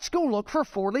 Let's go look for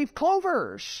 4-leaf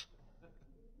clovers.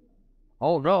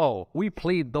 Oh, no, we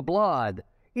plead the blood.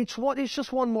 It's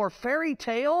just one more fairy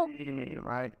tale.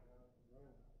 Right.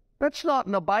 That's not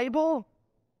in the Bible.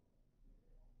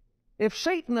 If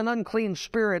Satan and unclean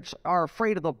spirits are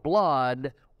afraid of the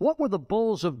blood, what were the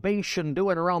bulls of Bashan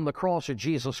doing around the cross of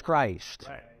Jesus Christ?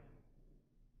 Right.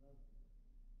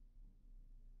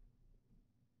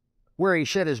 Where he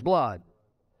shed his blood.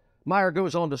 Meyer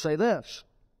goes on to say this.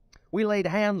 We laid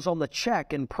hands on the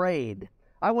check and prayed.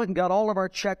 I went and got all of our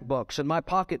checkbooks and my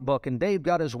pocketbook, and Dave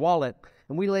got his wallet,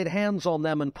 and we laid hands on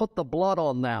them and put the blood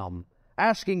on them,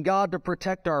 asking God to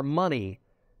protect our money,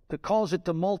 to cause it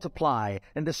to multiply,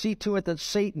 and to see to it that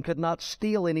Satan could not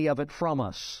steal any of it from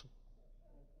us.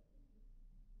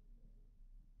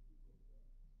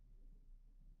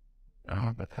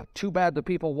 Too bad the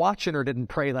people watching her didn't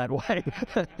pray that way.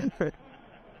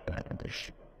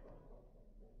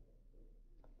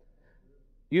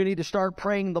 You need to start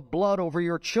praying the blood over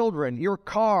your children, your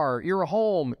car, your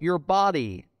home, your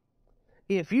body.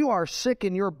 If you are sick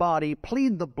in your body,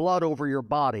 plead the blood over your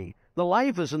body. The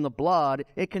life is in the blood.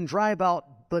 It can drive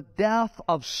out the death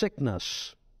of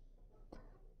sickness.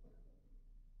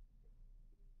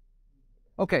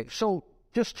 Okay, so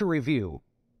just to review.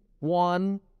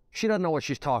 1, she doesn't know what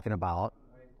she's talking about.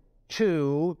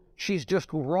 2, she's just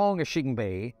wrong as she can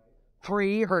be.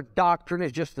 3, her doctrine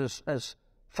is just as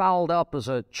fouled up as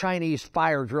a Chinese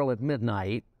fire drill at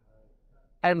midnight.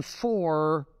 And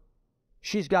 4,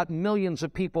 she's got millions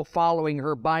of people following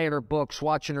her, buying her books,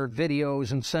 watching her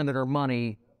videos, and sending her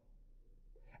money.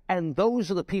 And those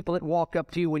are the people that walk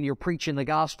up to you when you're preaching the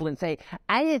gospel and say,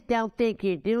 I just don't think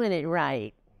you're doing it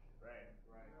right.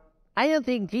 I don't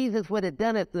think Jesus would have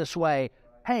done it this way.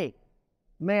 Hey,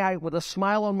 may I, with a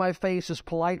smile on my face, as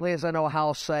politely as I know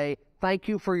how, say, thank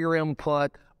you for your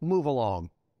input, move along.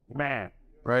 Man.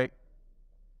 Right?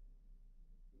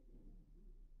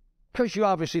 Because you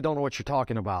obviously don't know what you're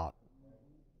talking about.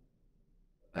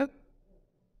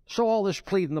 So all this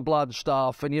pleading the blood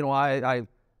stuff, and,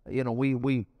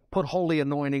 we put holy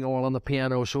anointing oil on the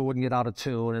piano so it wouldn't get out of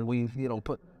tune, and we,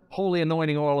 put holy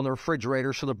anointing oil in the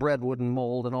refrigerator so the bread wouldn't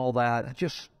mold and all that.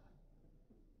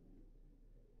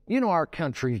 Our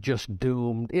country's just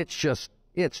doomed. It's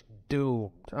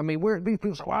doomed. I mean,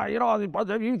 people say, well,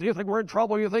 you think we're in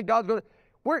trouble? You think God's going to...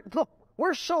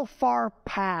 We're so far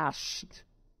past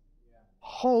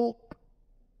hope.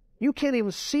 You can't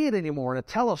even see it anymore in a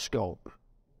telescope.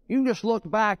 You can just look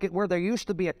back at where there used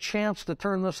to be a chance to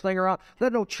turn this thing around.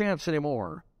 There's no chance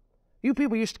anymore. You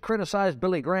people used to criticize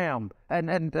Billy Graham,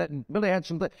 and Billy had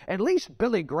some... At least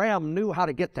Billy Graham knew how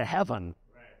to get to heaven.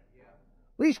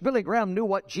 At least Billy Graham knew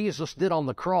what Jesus did on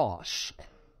the cross.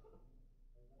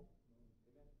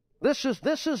 This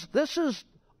is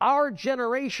our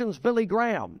generation's Billy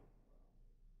Graham.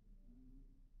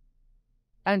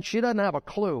 And she doesn't have a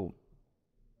clue.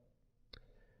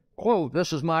 Quote,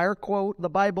 this is Meyer, quote, the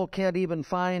Bible can't even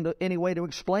find any way to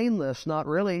explain this, not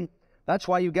really. That's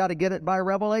why you got to get it by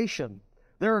revelation.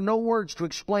 There are no words to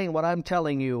explain what I'm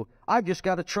telling you. I've just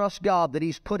got to trust God that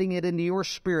He's putting it into your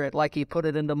spirit like He put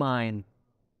it into mine.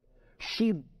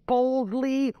 She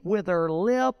boldly, with her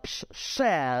lips,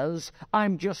 says,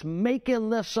 I'm just making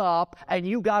this up, and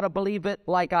you got to believe it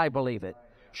like I believe it.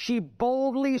 She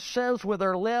boldly says with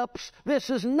her lips, this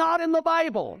is not in the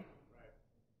Bible.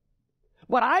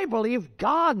 But I believe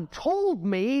God told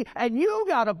me, and you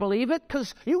got to believe it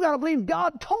because you got to believe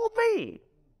God told me.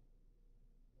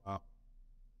 Wow.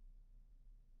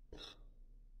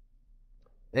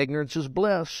 Ignorance is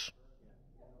bliss.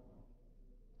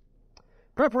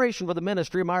 Preparation for the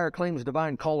ministry, Meyer claims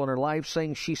divine call on her life,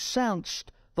 saying she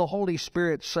sensed the Holy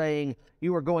Spirit saying,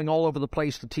 you are going all over the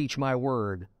place to teach my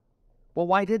word. Well,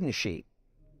 why didn't she?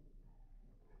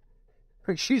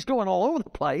 She's going all over the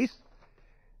place,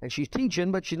 and she's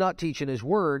teaching, but she's not teaching His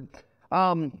word.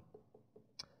 What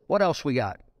else we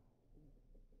got?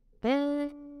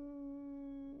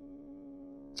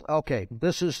 Okay,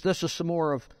 this is some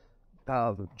more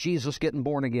of Jesus getting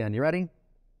born again. You ready?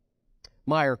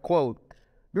 Meyer, quote,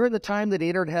 during the time that He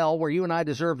entered hell, where you and I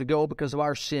deserve to go because of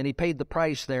our sin, He paid the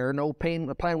price there. No pain,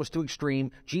 the plan was too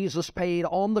extreme. Jesus paid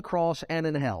on the cross and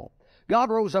in hell. God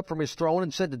rose up from His throne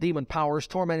and said to demon powers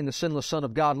tormenting the sinless Son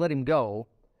of God, let Him go.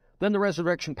 Then the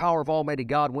resurrection power of Almighty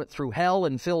God went through hell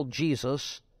and filled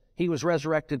Jesus. He was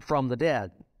resurrected from the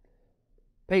dead.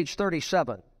 Page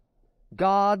 37.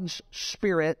 God's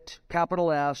Spirit,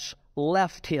 capital S,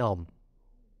 left Him.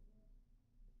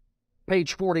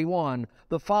 Page 41.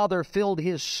 The Father filled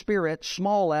His Spirit,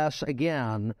 small s,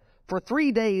 again. For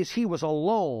 3 days He was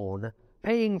alone,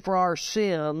 paying for our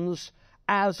sins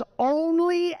as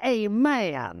only a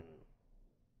man.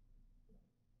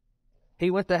 He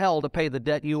went to hell to pay the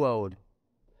debt you owed.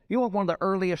 You know what one of the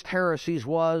earliest heresies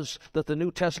was that the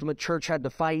New Testament church had to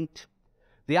fight?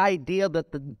 The idea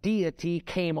that the deity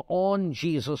came on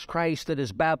Jesus Christ at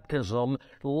His baptism,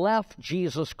 left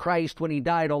Jesus Christ when He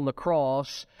died on the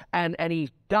cross, and He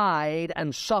died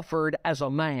and suffered as a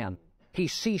man. He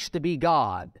ceased to be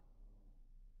God.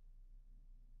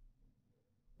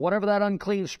 Whatever that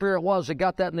unclean spirit was that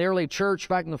got that in the early church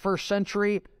back in the first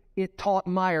century, it taught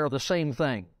Meyer the same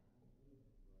thing.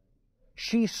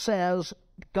 She says,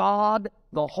 God,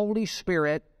 the Holy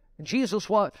Spirit, Jesus,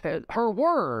 her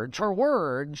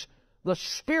words, the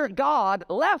Spirit, God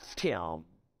left Him.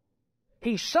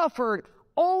 He suffered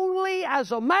only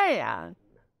as a man.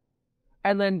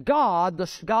 And then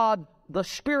the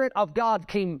Spirit of God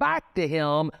came back to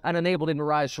Him and enabled Him to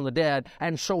rise from the dead.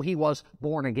 And so He was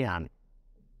born again.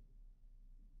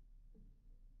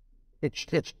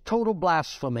 It's total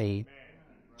blasphemy.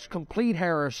 It's complete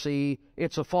heresy.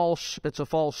 It's a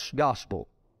false gospel.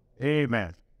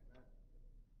 Amen.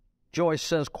 Joyce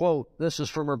says, quote, this is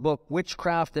from her book,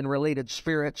 Witchcraft and Related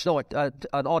Spirits. No,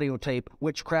 an audio tape,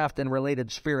 Witchcraft and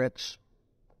Related Spirits.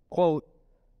 Quote,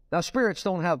 now spirits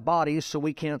don't have bodies, so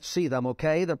we can't see them,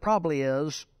 okay? There probably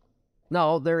is.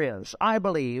 No, there is. I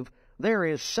believe there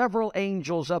is several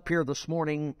angels up here this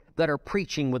morning that are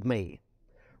preaching with me.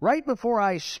 Right before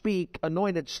I speak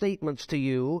anointed statements to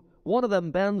you, one of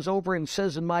them bends over and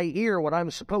says in my ear what I'm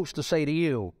supposed to say to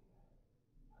you.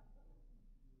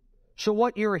 So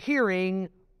what you're hearing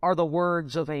are the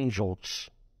words of angels.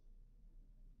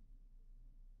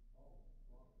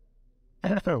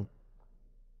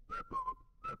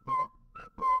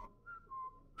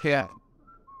 Yeah.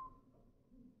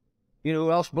 You know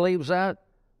who else believes that?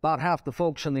 About half the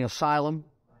folks in the asylum.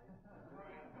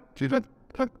 It's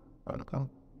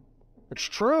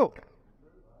true.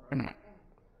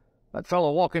 That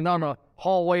fellow walking down the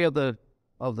hallway of the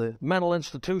mental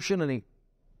institution, and he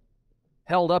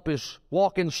held up his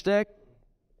walking stick,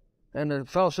 and the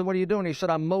fellow said, "What are you doing?" He said,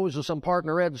 "I'm Moses, I'm parting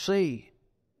the Red Sea."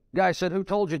 Guy said, "Who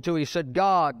told you to?" He said,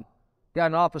 "God." Guy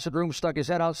in the opposite room stuck his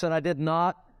head out and said, "I did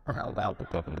not."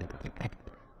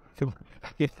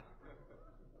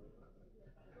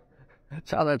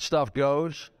 That's how that stuff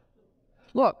goes.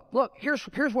 Look,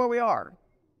 here's where we are.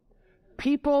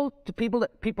 People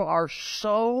are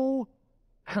so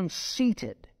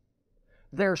conceited.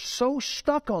 They're so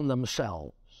stuck on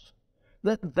themselves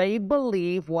that they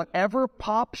believe whatever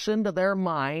pops into their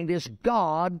mind is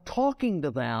God talking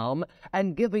to them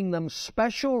and giving them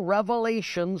special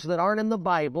revelations that aren't in the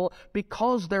Bible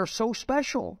because they're so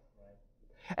special.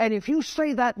 And if you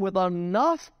say that with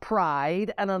enough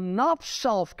pride and enough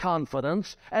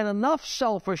self-confidence and enough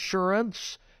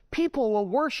self-assurance, people will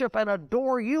worship and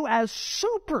adore you as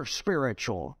super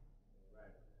spiritual.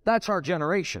 That's our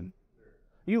generation.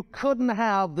 You couldn't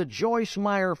have the Joyce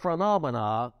Meyer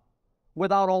phenomena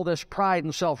without all this pride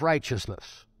and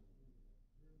self-righteousness.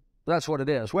 That's what it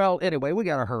is. Well, anyway, we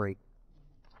got to hurry.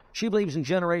 She believes in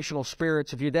generational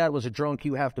spirits. If your dad was a drunk,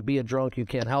 you have to be a drunk. You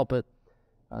can't help it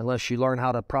unless you learn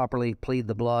how to properly plead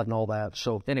the blood and all that.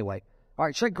 So anyway, all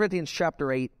right, 2 Corinthians chapter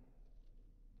 8.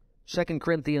 2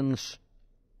 Corinthians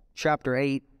chapter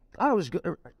 8. I was,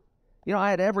 I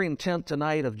had every intent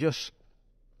tonight of just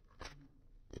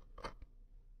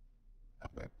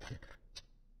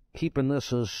keeping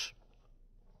this as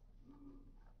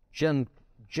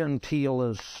genteel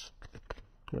as,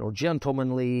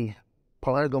 gentlemanly.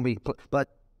 But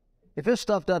if this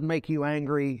stuff doesn't make you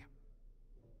angry,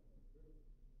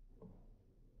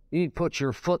 you need to put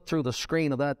your foot through the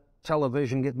screen of that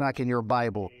television, get back in your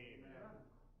Bible.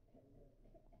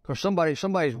 Because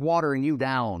somebody's watering you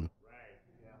down.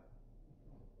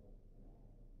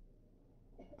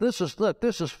 This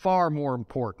is far more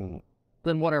important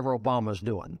than whatever Obama's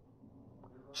doing.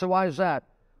 So why is that?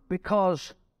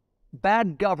 Because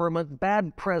bad government,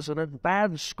 bad president,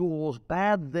 bad schools,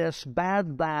 bad this,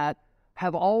 bad that,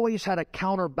 have always had a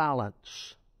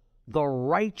counterbalance. The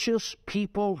righteous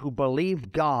people who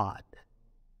believe God.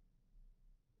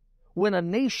 When a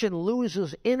nation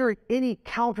loses any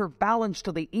counterbalance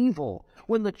to the evil,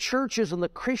 when the churches and the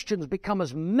Christians become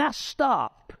as messed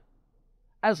up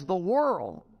as the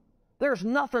world, there's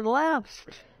nothing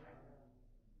left.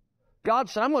 God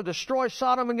said, "I'm going to destroy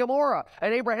Sodom and Gomorrah."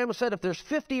 And Abraham said, "If there's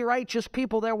 50 righteous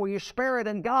people there, will you spare it?"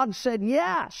 And God said,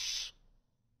 "Yes."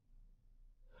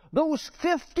 Those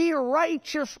 50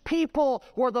 righteous people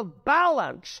were the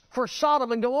balance for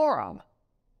Sodom and Gomorrah.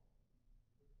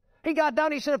 He got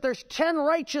down, he said, "If there's 10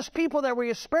 righteous people there, will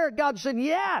you spare it?" God said,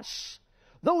 "Yes."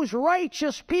 Those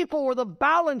righteous people were the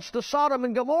balance to Sodom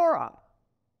and Gomorrah.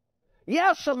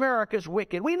 Yes, America's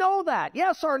wicked. We know that.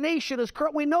 Yes, our nation is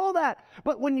corrupt. We know that.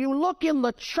 But when you look in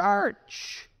the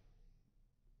church,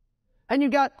 and you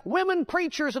got women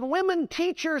preachers and women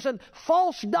teachers and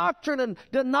false doctrine and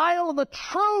denial of the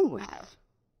truth,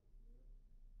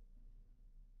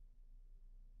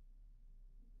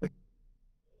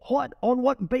 on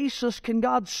what basis can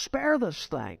God spare this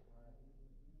thing?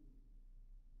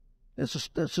 This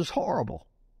is horrible.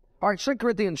 All right, 2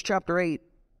 Corinthians chapter 8,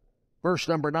 verse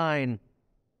number 9.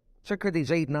 2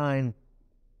 Corinthians 8, 9.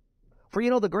 "For you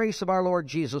know the grace of our Lord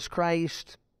Jesus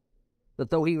Christ, that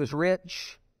though he was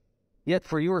rich, yet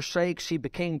for your sakes he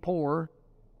became poor,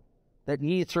 that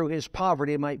ye through his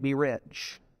poverty might be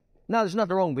rich." Now, there's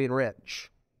nothing wrong with being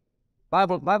rich.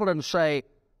 Bible doesn't say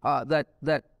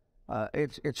that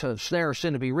it's a snare of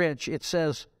sin to be rich. It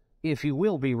says, if you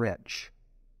will be rich.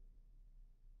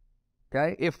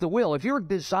 Okay? If your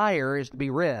desire is to be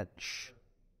rich,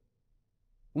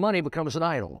 money becomes an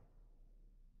idol.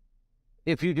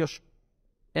 If you just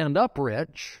end up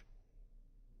rich,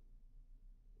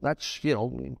 that's,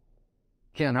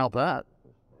 can't help that.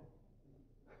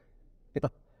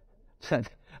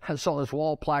 I saw this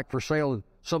wall plaque for sale in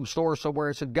some store somewhere.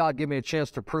 It said, "God, give me a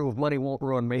chance to prove money won't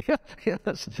ruin me."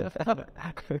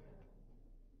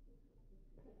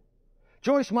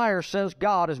 Joyce Meyer says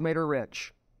God has made her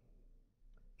rich.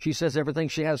 She says everything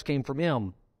she has came from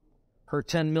Him. Her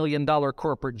 $10 million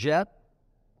corporate jet,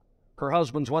 her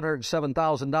husband's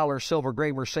 $107,000 silver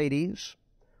gray Mercedes,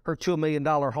 her $2 million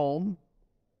home,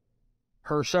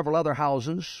 her several other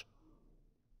houses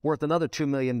worth another $2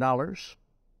 million.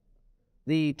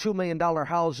 The $2 million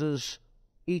houses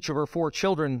each of her 4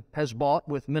 children has bought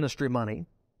with ministry money.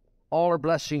 All her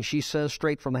blessings, she says,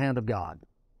 straight from the hand of God.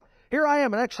 Here I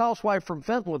am, an ex-housewife from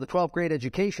Fenton with a 12th grade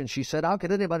education. She said, how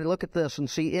could anybody look at this and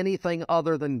see anything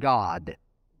other than God?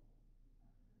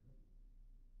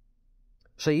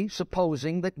 See,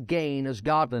 supposing that gain is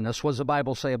godliness. What does the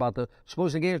Bible say about the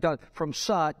supposing gain is God? From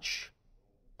such,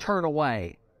 turn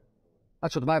away.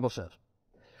 That's what the Bible says.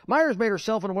 Meyer's made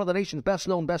herself into one of the nation's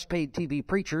best-known, best-paid TV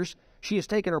preachers. She has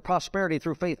taken her prosperity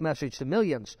through faith message to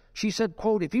millions. She said,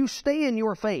 quote, if you stay in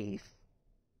your faith,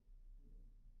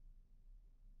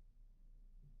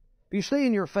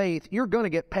 you're going to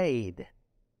get paid.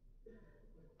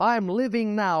 I'm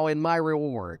living now in my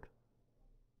reward.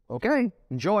 Okay,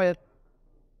 enjoy it.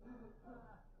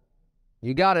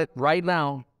 You got it right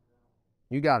now.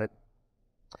 You got it.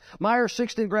 Meyer's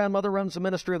 16th grandmother runs the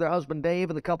ministry of their husband Dave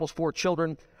and the couple's 4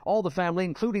 children. All the family,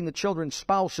 including the children's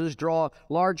spouses, draw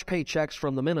large paychecks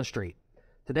from the ministry.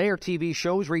 Today, her TV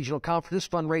shows, regional conferences,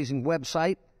 fundraising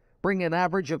website bring an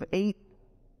average of $8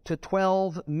 to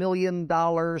 $12 million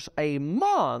a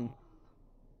month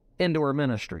into her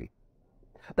ministry.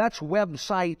 That's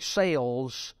website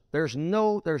sales. There's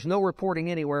no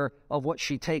reporting anywhere of what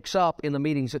she takes up in the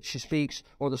meetings that she speaks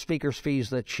or the speaker's fees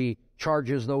that she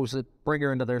charges those that bring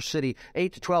her into their city.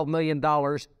 $8 to $12 million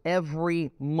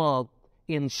every month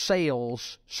in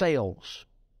sales.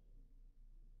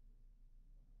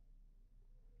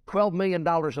 $12 million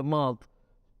a month.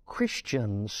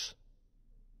 Christians,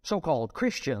 so-called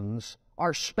Christians,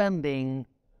 are spending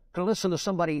to listen to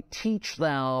somebody teach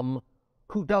them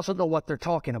who doesn't know what they're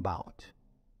talking about.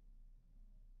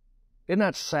 Isn't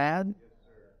that sad?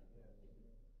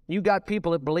 You got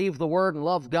people that believe the Word and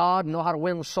love God and know how to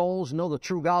win souls, know the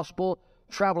true gospel,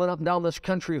 traveling up and down this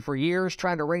country for years,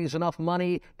 trying to raise enough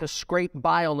money to scrape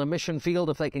by on the mission field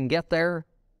if they can get there.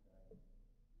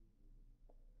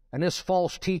 And this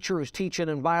false teacher who's teaching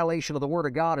in violation of the Word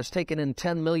of God is taking in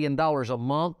 $10 million a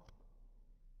month.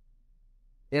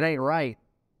 It ain't right.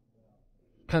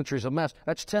 Country's a mess.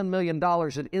 That's $10 million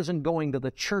that isn't going to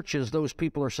the churches those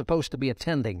people are supposed to be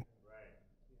attending.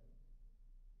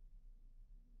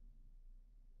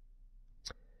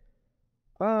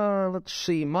 Let's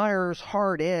see. Meyer's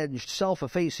hard-edged,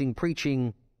 self-effacing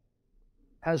preaching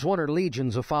has won her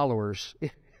legions of followers.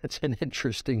 It's an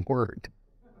interesting word.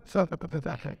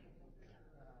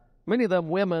 Many of them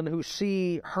women who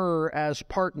see her as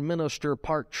part minister,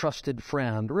 part trusted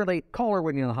friend. Really, call her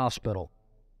when you're in the hospital.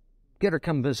 Get her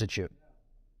come visit you.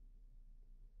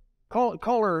 Call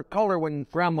her when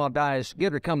grandma dies.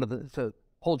 Get her come to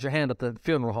hold your hand at the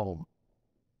funeral home.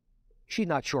 She's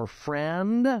not your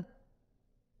friend.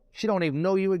 She don't even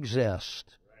know you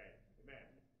exist.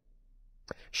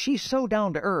 She's so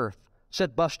down to earth,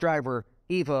 said bus driver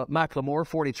Eva McLemore,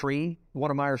 43,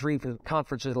 one of Meyer's recent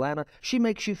conferences in Atlanta. She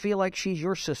makes you feel like she's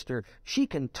your sister. She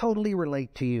can totally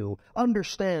relate to you,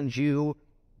 understands you,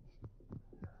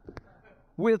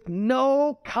 with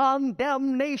no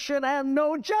condemnation and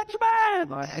no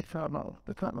judgment.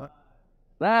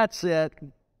 That's it.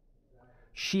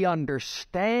 She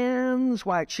understands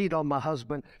why I cheat on my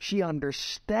husband. She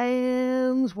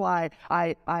understands why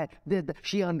I did.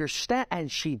 She understands,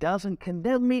 and she doesn't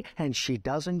condemn me, and she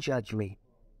doesn't judge me.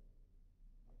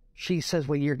 She says,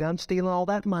 when you're done stealing all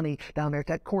that money down there at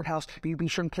that courthouse, you be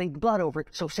sure and clean the blood over it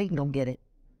so Satan don't get it.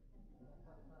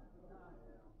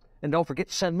 And don't forget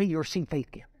to send me your seed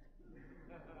faith gift.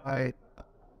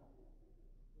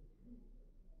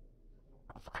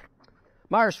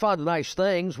 Meyer's fond of nice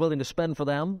things, willing to spend for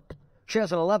them. She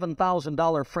has an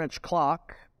 $11,000 French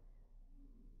clock,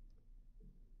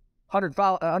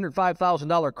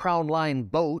 $105,000 Crown Line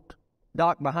boat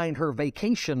docked behind her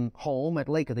vacation home at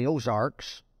Lake of the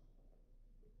Ozarks.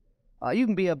 You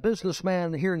can be a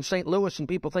businessman here in St. Louis, and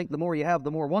people think the more you have, the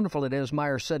more wonderful it is,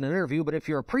 Meyer said in an interview, but if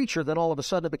you're a preacher, then all of a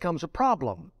sudden it becomes a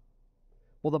problem.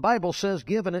 Well, the Bible says,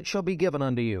 give and it shall be given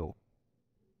unto you.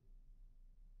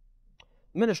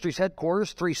 Ministry's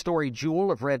headquarters, 3-story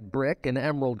jewel of red brick and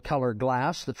emerald-colored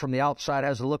glass that from the outside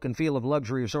has the look and feel of a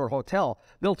luxury resort hotel.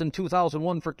 Built in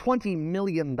 2001 for $20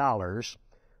 million.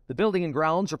 The building and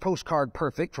grounds are postcard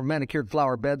perfect, from manicured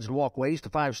flower beds and walkways to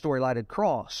 5-story lighted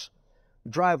cross. The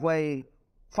driveway,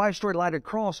 5-story lighted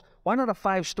cross. Why not a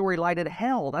 5-story lighted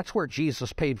hell? That's where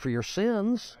Jesus paid for your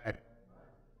sins.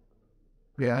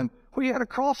 Yeah. What you had a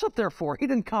cross up there for? He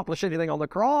didn't accomplish anything on the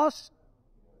cross.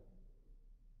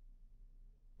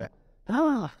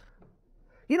 You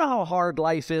know how hard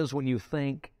life is when you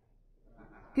think?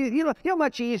 You know how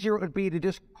much easier it would be to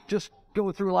just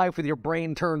go through life with your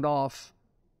brain turned off.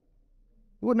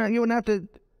 You wouldn't have to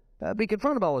be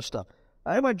confronted by all this stuff.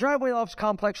 My driveway office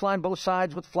complex lined both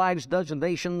sides with flags,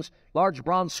 designations. Large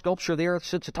bronze sculpture of the earth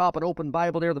sits atop an open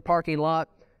Bible near the parking lot.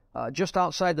 Just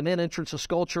outside the main entrance, a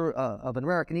sculpture of an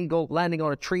American eagle landing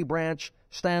on a tree branch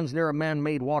stands near a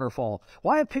man-made waterfall.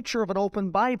 Why a picture of an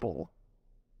open Bible?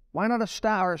 Why not a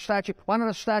statue? Why not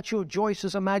a statue of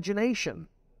Joyce's imagination?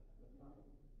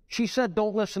 She said,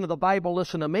 "Don't listen to the Bible,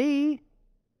 listen to me."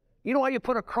 You know why you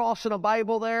put a cross in a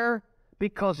Bible there?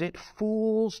 Because it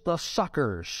fools the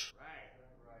suckers.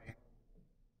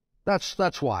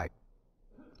 That's why.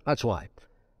 That's why.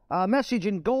 A message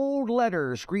in gold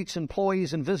letters greets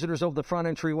employees and visitors over the front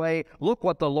entryway. Look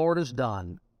what the Lord has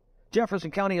done.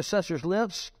 Jefferson County Assessor's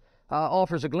List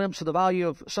offers a glimpse of the value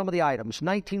of some of the items.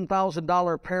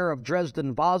 $19,000 pair of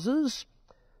Dresden vases.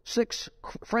 6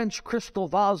 French crystal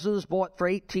vases bought for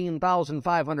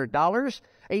 $18,500.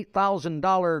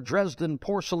 $8,000 Dresden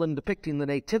porcelain depicting the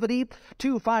Nativity.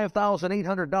 2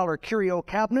 $5,800 curio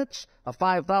cabinets. A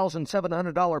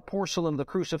 $5,700 porcelain of the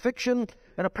Crucifixion.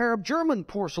 And a pair of German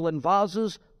porcelain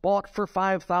vases bought for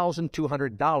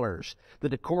 $5,200. The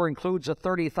decor includes a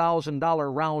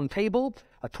 $30,000 round table,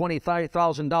 a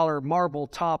 $25,000 marble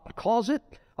top closet,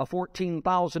 a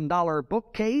 $14,000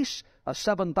 bookcase, a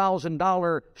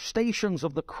 $7,000 Stations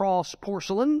of the Cross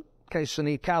porcelain, in case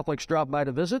any Catholics drop by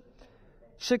to visit,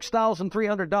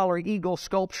 $6,300 eagle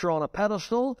sculpture on a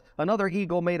pedestal, another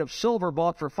eagle made of silver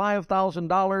bought for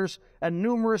 $5,000, and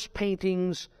numerous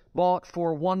paintings bought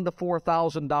for $1,000 to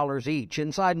 $4,000 each.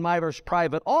 Inside Meyer's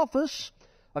private office,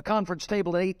 a conference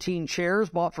table and 18 chairs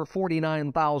bought for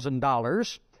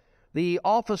 $49,000. The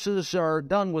offices are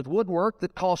done with woodwork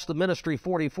that cost the ministry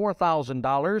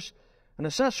 $44,000. An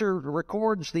assessor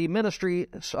records the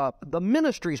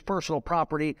ministry's personal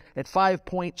property at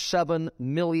 $5.7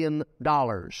 million.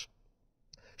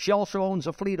 She also owns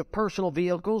a fleet of personal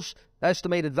vehicles,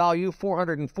 estimated value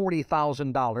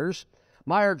 $440,000.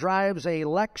 Meyer drives a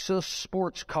Lexus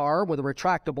sports car with a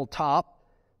retractable top,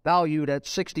 valued at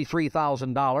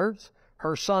 $63,000.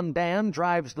 Her son Dan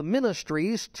drives the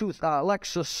ministry's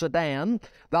Lexus sedan,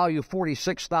 value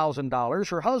 $46,000.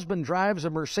 Her husband drives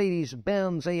a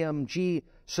Mercedes-Benz AMG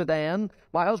sedan.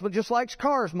 My husband just likes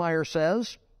cars, Meyer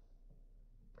says.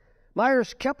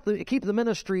 Myers keep the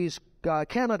ministry's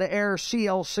Canada Air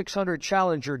CL600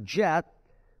 Challenger jet,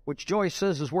 which Joyce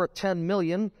says is worth $10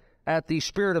 million, at the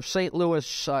Spirit of St.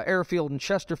 Louis Airfield in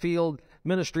Chesterfield.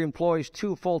 Ministry employs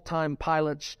 2 full-time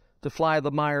pilots to fly the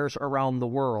Myers around the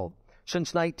world.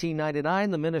 Since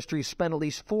 1999, the ministry spent at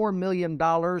least $4 million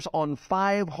on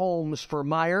 5 homes for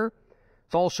Meyer.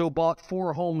 It's also bought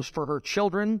 4 homes for her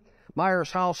children.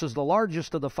 Meyer's house is the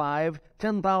largest of the 5,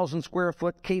 10,000 square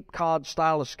foot Cape Cod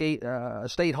style estate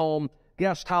home,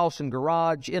 guest house and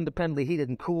garage, independently heated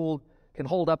and cooled, can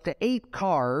hold up to 8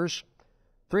 cars.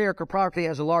 3-acre property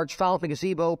has a large fountain,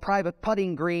 gazebo, private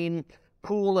putting green,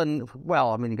 pool, and,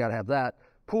 well, I mean, you got to have that,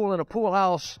 pool and a pool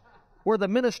house, where the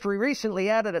ministry recently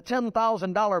added a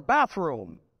 $10,000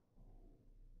 bathroom.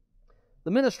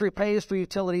 The ministry pays for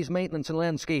utilities, maintenance, and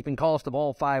landscaping cost of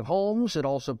all 5 homes. It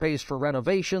also pays for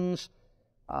renovations.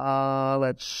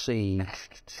 Let's see.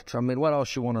 I mean, what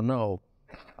else you want to know?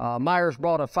 Myers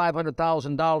bought a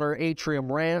 $500,000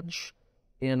 atrium ranch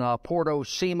in Porto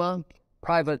Cima,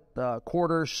 private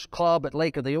quarters club at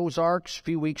Lake of the Ozarks. A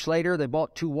few weeks later, they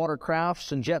bought 2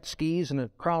 watercrafts and jet skis and a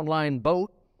Crown Line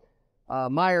boat.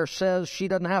 Meyer says she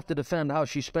doesn't have to defend how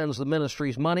she spends the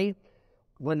ministry's money.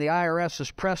 When the IRS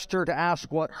has pressed her to ask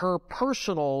what her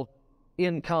personal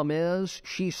income is,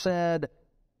 she said,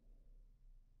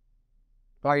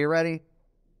 are you ready?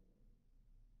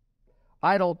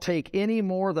 I don't take any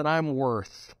more than I'm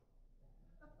worth.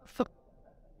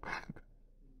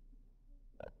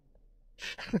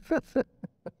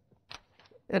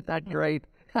 Isn't that great?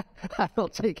 I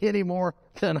don't take any more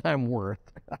than I'm worth.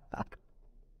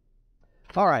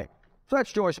 All right, so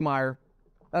that's Joyce Meyer.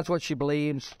 That's what she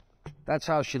believes. That's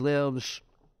how she lives.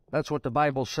 That's what the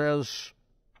Bible says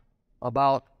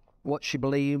about what she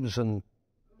believes and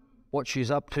what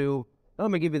she's up to. Now,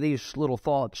 let me give you these little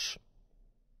thoughts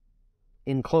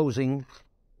in closing.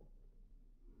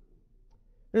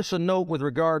 This is a note with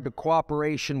regard to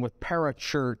cooperation with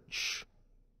parachurch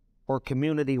or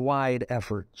community-wide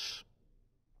efforts.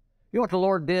 You know what the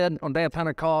Lord did on the day of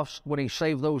Pentecost when He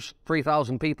saved those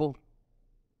 3,000 people?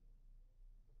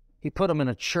 He put them in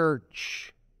a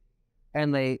church,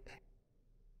 and you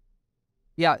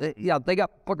they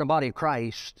got put in the body of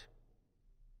Christ,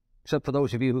 except for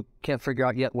those of you who can't figure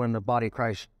out yet when the body of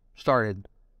Christ started.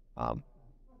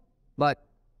 But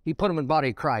he put them in the body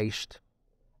of Christ,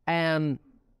 and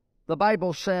the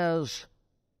Bible says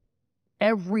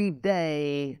every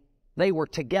day they were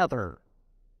together,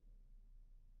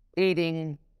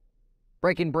 eating,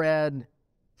 breaking bread,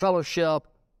 fellowship,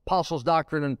 apostles'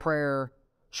 doctrine, and prayer.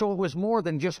 So it was more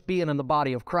than just being in the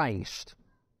body of Christ.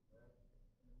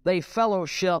 They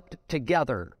fellowshiped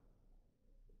together.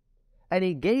 And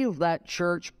he gave that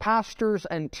church pastors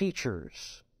and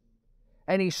teachers.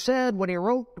 And he said when he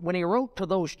wrote to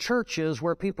those churches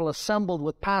where people assembled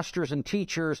with pastors and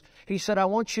teachers, he said, I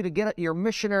want you to get your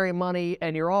missionary money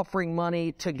and your offering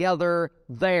money together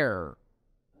there.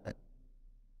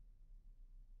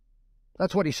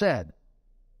 That's what he said.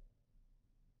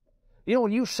 You know,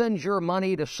 when you send your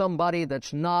money to somebody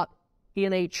that's not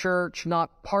in a church,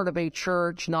 not part of a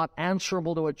church, not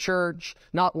answerable to a church,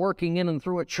 not working in and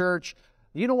through a church,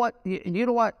 you know what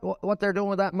they're doing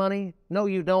with that money? No,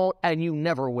 you don't, and you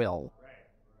never will.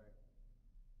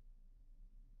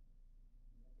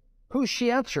 Who's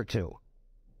she answer to?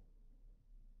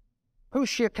 Who's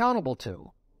she accountable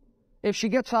to? If she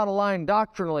gets out of line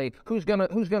doctrinally, who's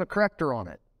gonna correct her on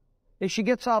it? If she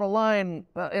gets out of line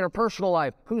in her personal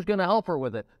life, who's going to help her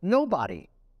with it? Nobody.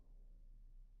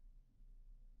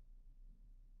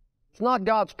 It's not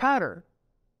God's pattern.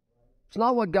 It's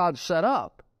not what God set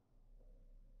up.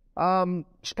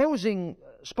 Supposing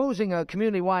a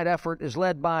community-wide effort is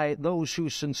led by those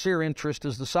whose sincere interest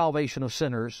is the salvation of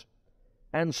sinners,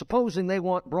 and supposing they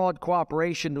want broad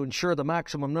cooperation to ensure the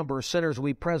maximum number of sinners will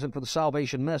be present for the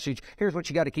salvation message, here's what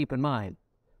you got to keep in mind.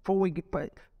 Before we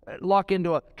lock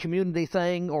into a community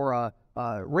thing or a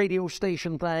radio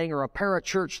station thing or a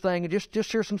parachurch thing, and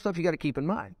just here's some stuff you got to keep in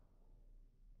mind.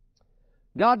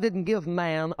 God didn't give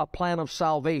man a plan of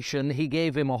salvation. He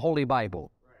gave him a holy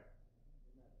Bible.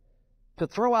 To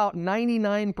throw out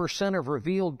 99% of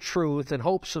revealed truth in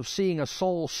hopes of seeing a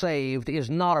soul saved is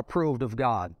not approved of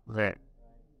God. Right.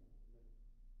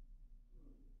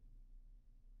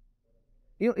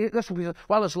 You know, that's what we say,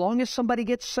 well, as long as somebody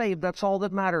gets saved, that's all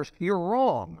that matters. You're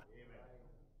wrong.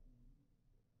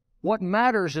 What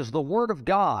matters is the Word of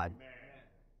God.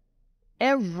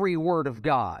 Every Word of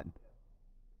God.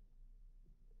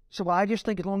 So, well, I just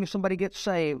think as long as somebody gets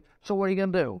saved, so what are you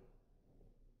going to do?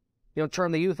 You know,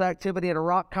 turn the youth activity into a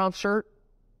rock concert?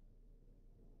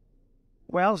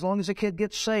 Well, as long as a kid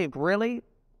gets saved. Really?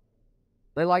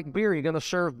 They like beer. You're going to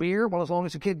serve beer? Well, as long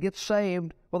as the kid gets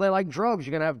saved. Well, they like drugs.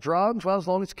 You're going to have drugs? Well, as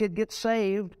long as the kid gets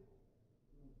saved.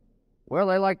 Well,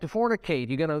 they like to fornicate.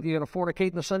 You're going to fornicate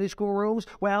in the Sunday school rooms?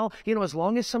 Well, you know, as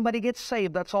long as somebody gets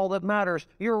saved, that's all that matters.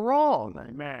 You're wrong.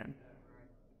 Amen.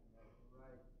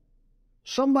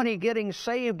 Somebody getting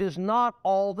saved is not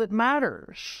all that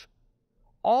matters.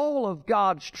 All of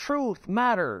God's truth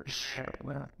matters.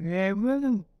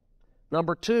 Amen.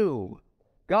 Number 2,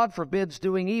 God forbids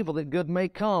doing evil that good may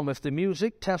come. If the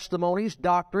music, testimonies,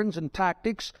 doctrines, and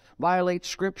tactics violate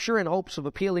Scripture in hopes of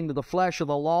appealing to the flesh of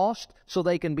the lost so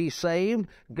they can be saved,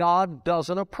 God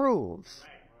doesn't approve.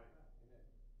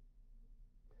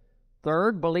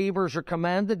 Third, believers are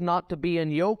commanded not to be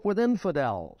in yoke with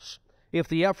infidels. If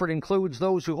the effort includes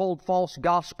those who hold false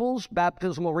gospels,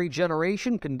 baptismal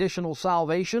regeneration, conditional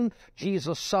salvation,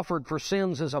 Jesus suffered for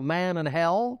sins as a man in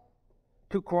hell,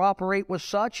 to cooperate with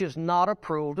such is not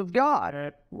approved of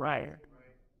God. Right.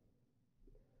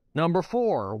 Number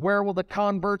 4, where will the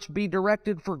converts be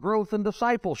directed for growth and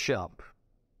discipleship?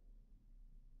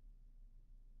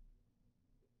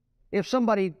 If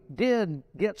somebody did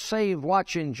get saved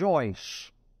watching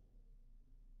Joyce,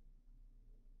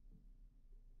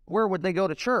 where would they go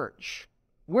to church?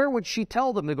 Where would she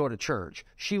tell them to go to church?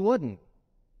 She wouldn't.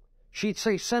 She'd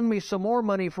say, send me some more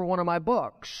money for one of my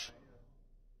books.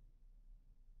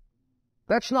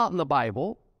 That's not in the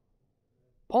Bible.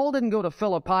 Paul didn't go to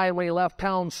Philippi when he left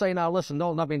town and say, now listen,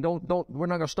 we're not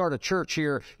going to start a church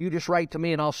here. You just write to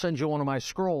me and I'll send you one of my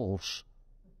scrolls.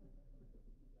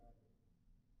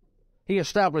 He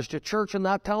established a church in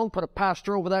that town, put a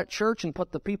pastor over that church, and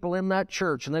put the people in that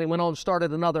church. And then he went on and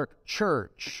started another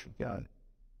church. God.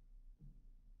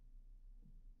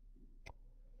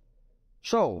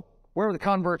 So, where would the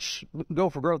converts go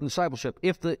for growth and discipleship?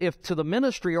 If to the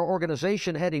ministry or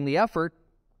organization heading the effort,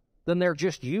 then they're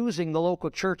just using the local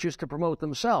churches to promote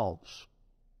themselves.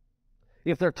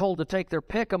 If they're told to take their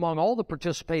pick among all the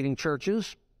participating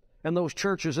churches, and those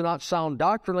churches are not sound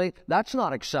doctrinally, that's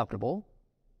not acceptable.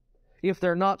 If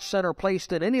they're not set or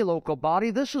placed in any local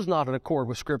body, this is not in accord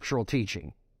with scriptural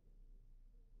teaching.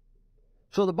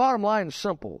 So the bottom line is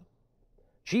simple.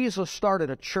 Jesus started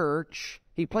a church.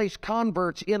 He placed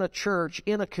converts in a church,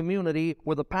 in a community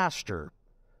with a pastor.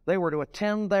 They were to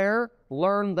attend there,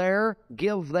 learn there,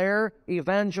 give there,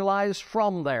 evangelize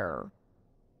from there.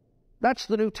 That's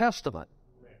the New Testament.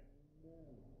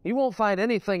 You won't find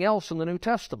anything else in the New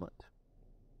Testament.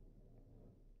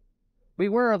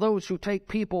 Beware of those who take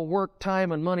people, work,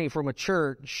 time, and money from a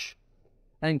church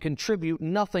and contribute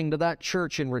nothing to that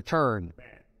church in return.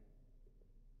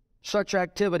 Such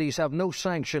activities have no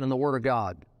sanction in the Word of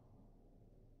God.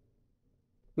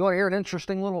 You want to hear an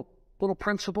interesting little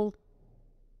principle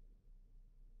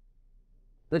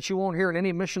that you won't hear in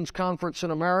any missions conference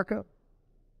in America?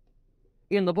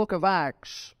 In the book of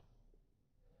Acts,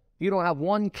 you don't have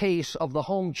one case of the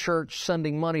home church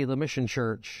sending money to the mission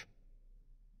church.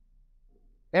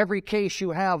 Every case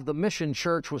you have, the mission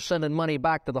church was sending money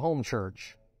back to the home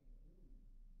church.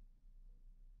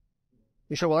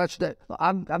 You say, well, that's that.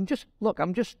 I'm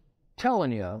just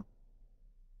telling you.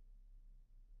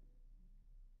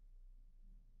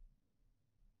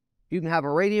 You can have a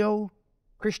radio,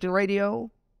 Christian radio,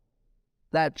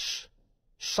 that's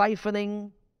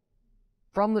siphoning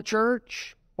from the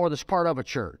church or that's part of a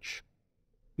church.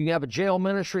 You can have a jail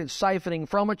ministry that's siphoning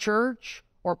from a church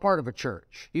or part of a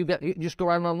church. You just go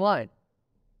right online.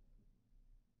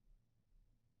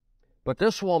 But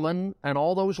this woman and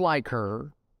all those like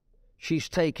her, she's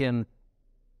taken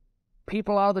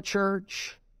people out of the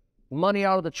church, money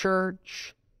out of the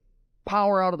church,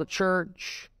 power out of the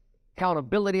church,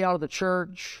 accountability out of the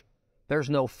church. There's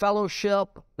no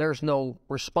fellowship. There's no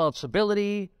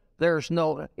responsibility.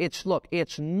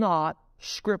 It's not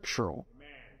scriptural.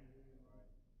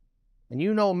 And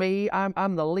you know me,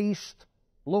 I'm the least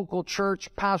local church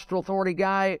pastoral authority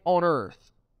guy on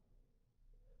earth.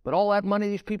 But all that money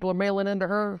these people are mailing into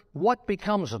her, what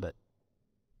becomes of it?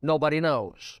 Nobody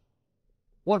knows.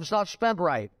 What if it's not spent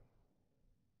right?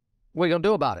 What are you going to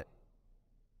do about it?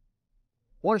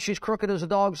 What if she's crooked as a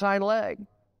dog's hind leg?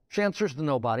 She answers to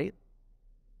nobody.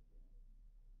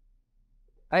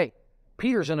 Hey,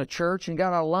 Peter's in a church and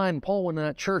got out of line. Paul went in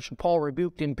that church and Paul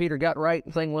rebuked him. Peter got right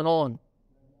and the thing went on.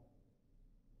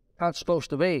 How it's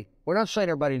supposed to be. We're not saying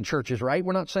everybody in church is right.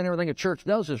 We're not saying everything a church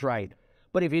does is right.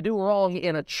 But if you do wrong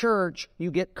in a church,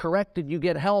 you get corrected, you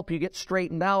get help, you get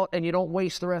straightened out, and you don't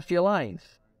waste the rest of your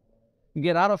life. You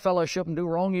get out of fellowship and do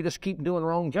wrong, you just keep doing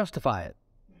wrong, justify it.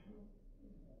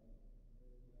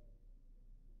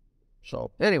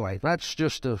 So, anyway, that's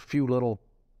just a few little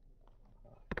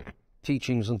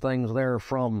teachings and things there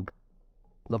from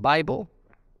the Bible.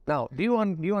 Now, do you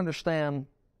understand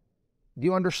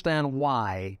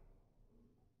why,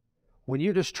 when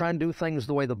you just try and do things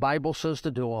the way the Bible says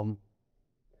to do them,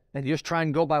 and you just try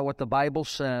and go by what the Bible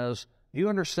says, do you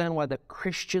understand why the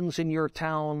Christians in your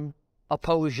town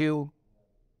oppose you?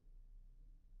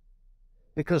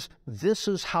 Because this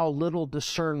is how little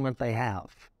discernment they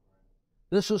have.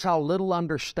 This is how little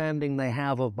understanding they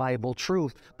have of Bible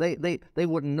truth. They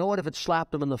wouldn't know it if it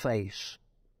slapped them in the face.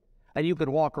 And you could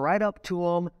walk right up to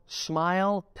them,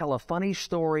 smile, tell a funny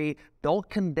story, don't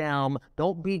condemn,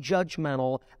 don't be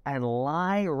judgmental, and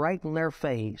lie right in their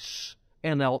face.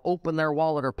 And they'll open their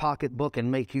wallet or pocketbook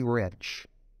and make you rich.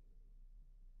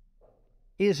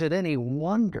 Is it any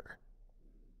wonder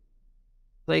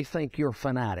they think you're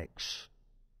fanatics?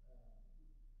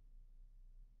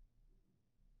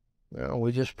 Well,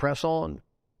 we just press on.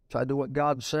 Try to do what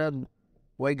God said, the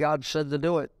way God said to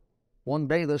do it. One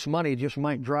day this money just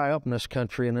might dry up in this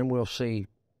country, and then we'll see.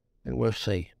 And we'll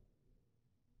see.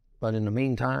 But in the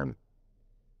meantime,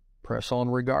 press on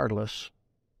regardless.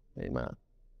 Amen.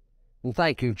 And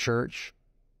thank you, church.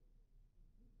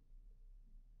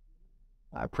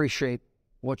 I appreciate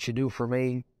what you do for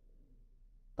me.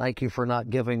 Thank you for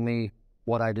not giving me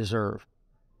what I deserve.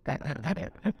 I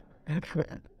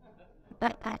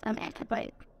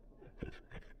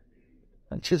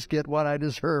just get what I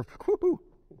deserve. Woo-hoo.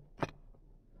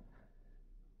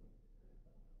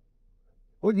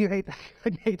 Wouldn't you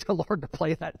hate the Lord to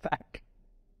play that back?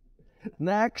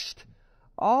 Next.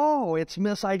 Oh, it's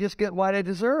Miss I Just Get What I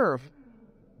Deserve.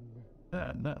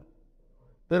 No.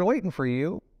 Been waiting for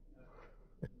you.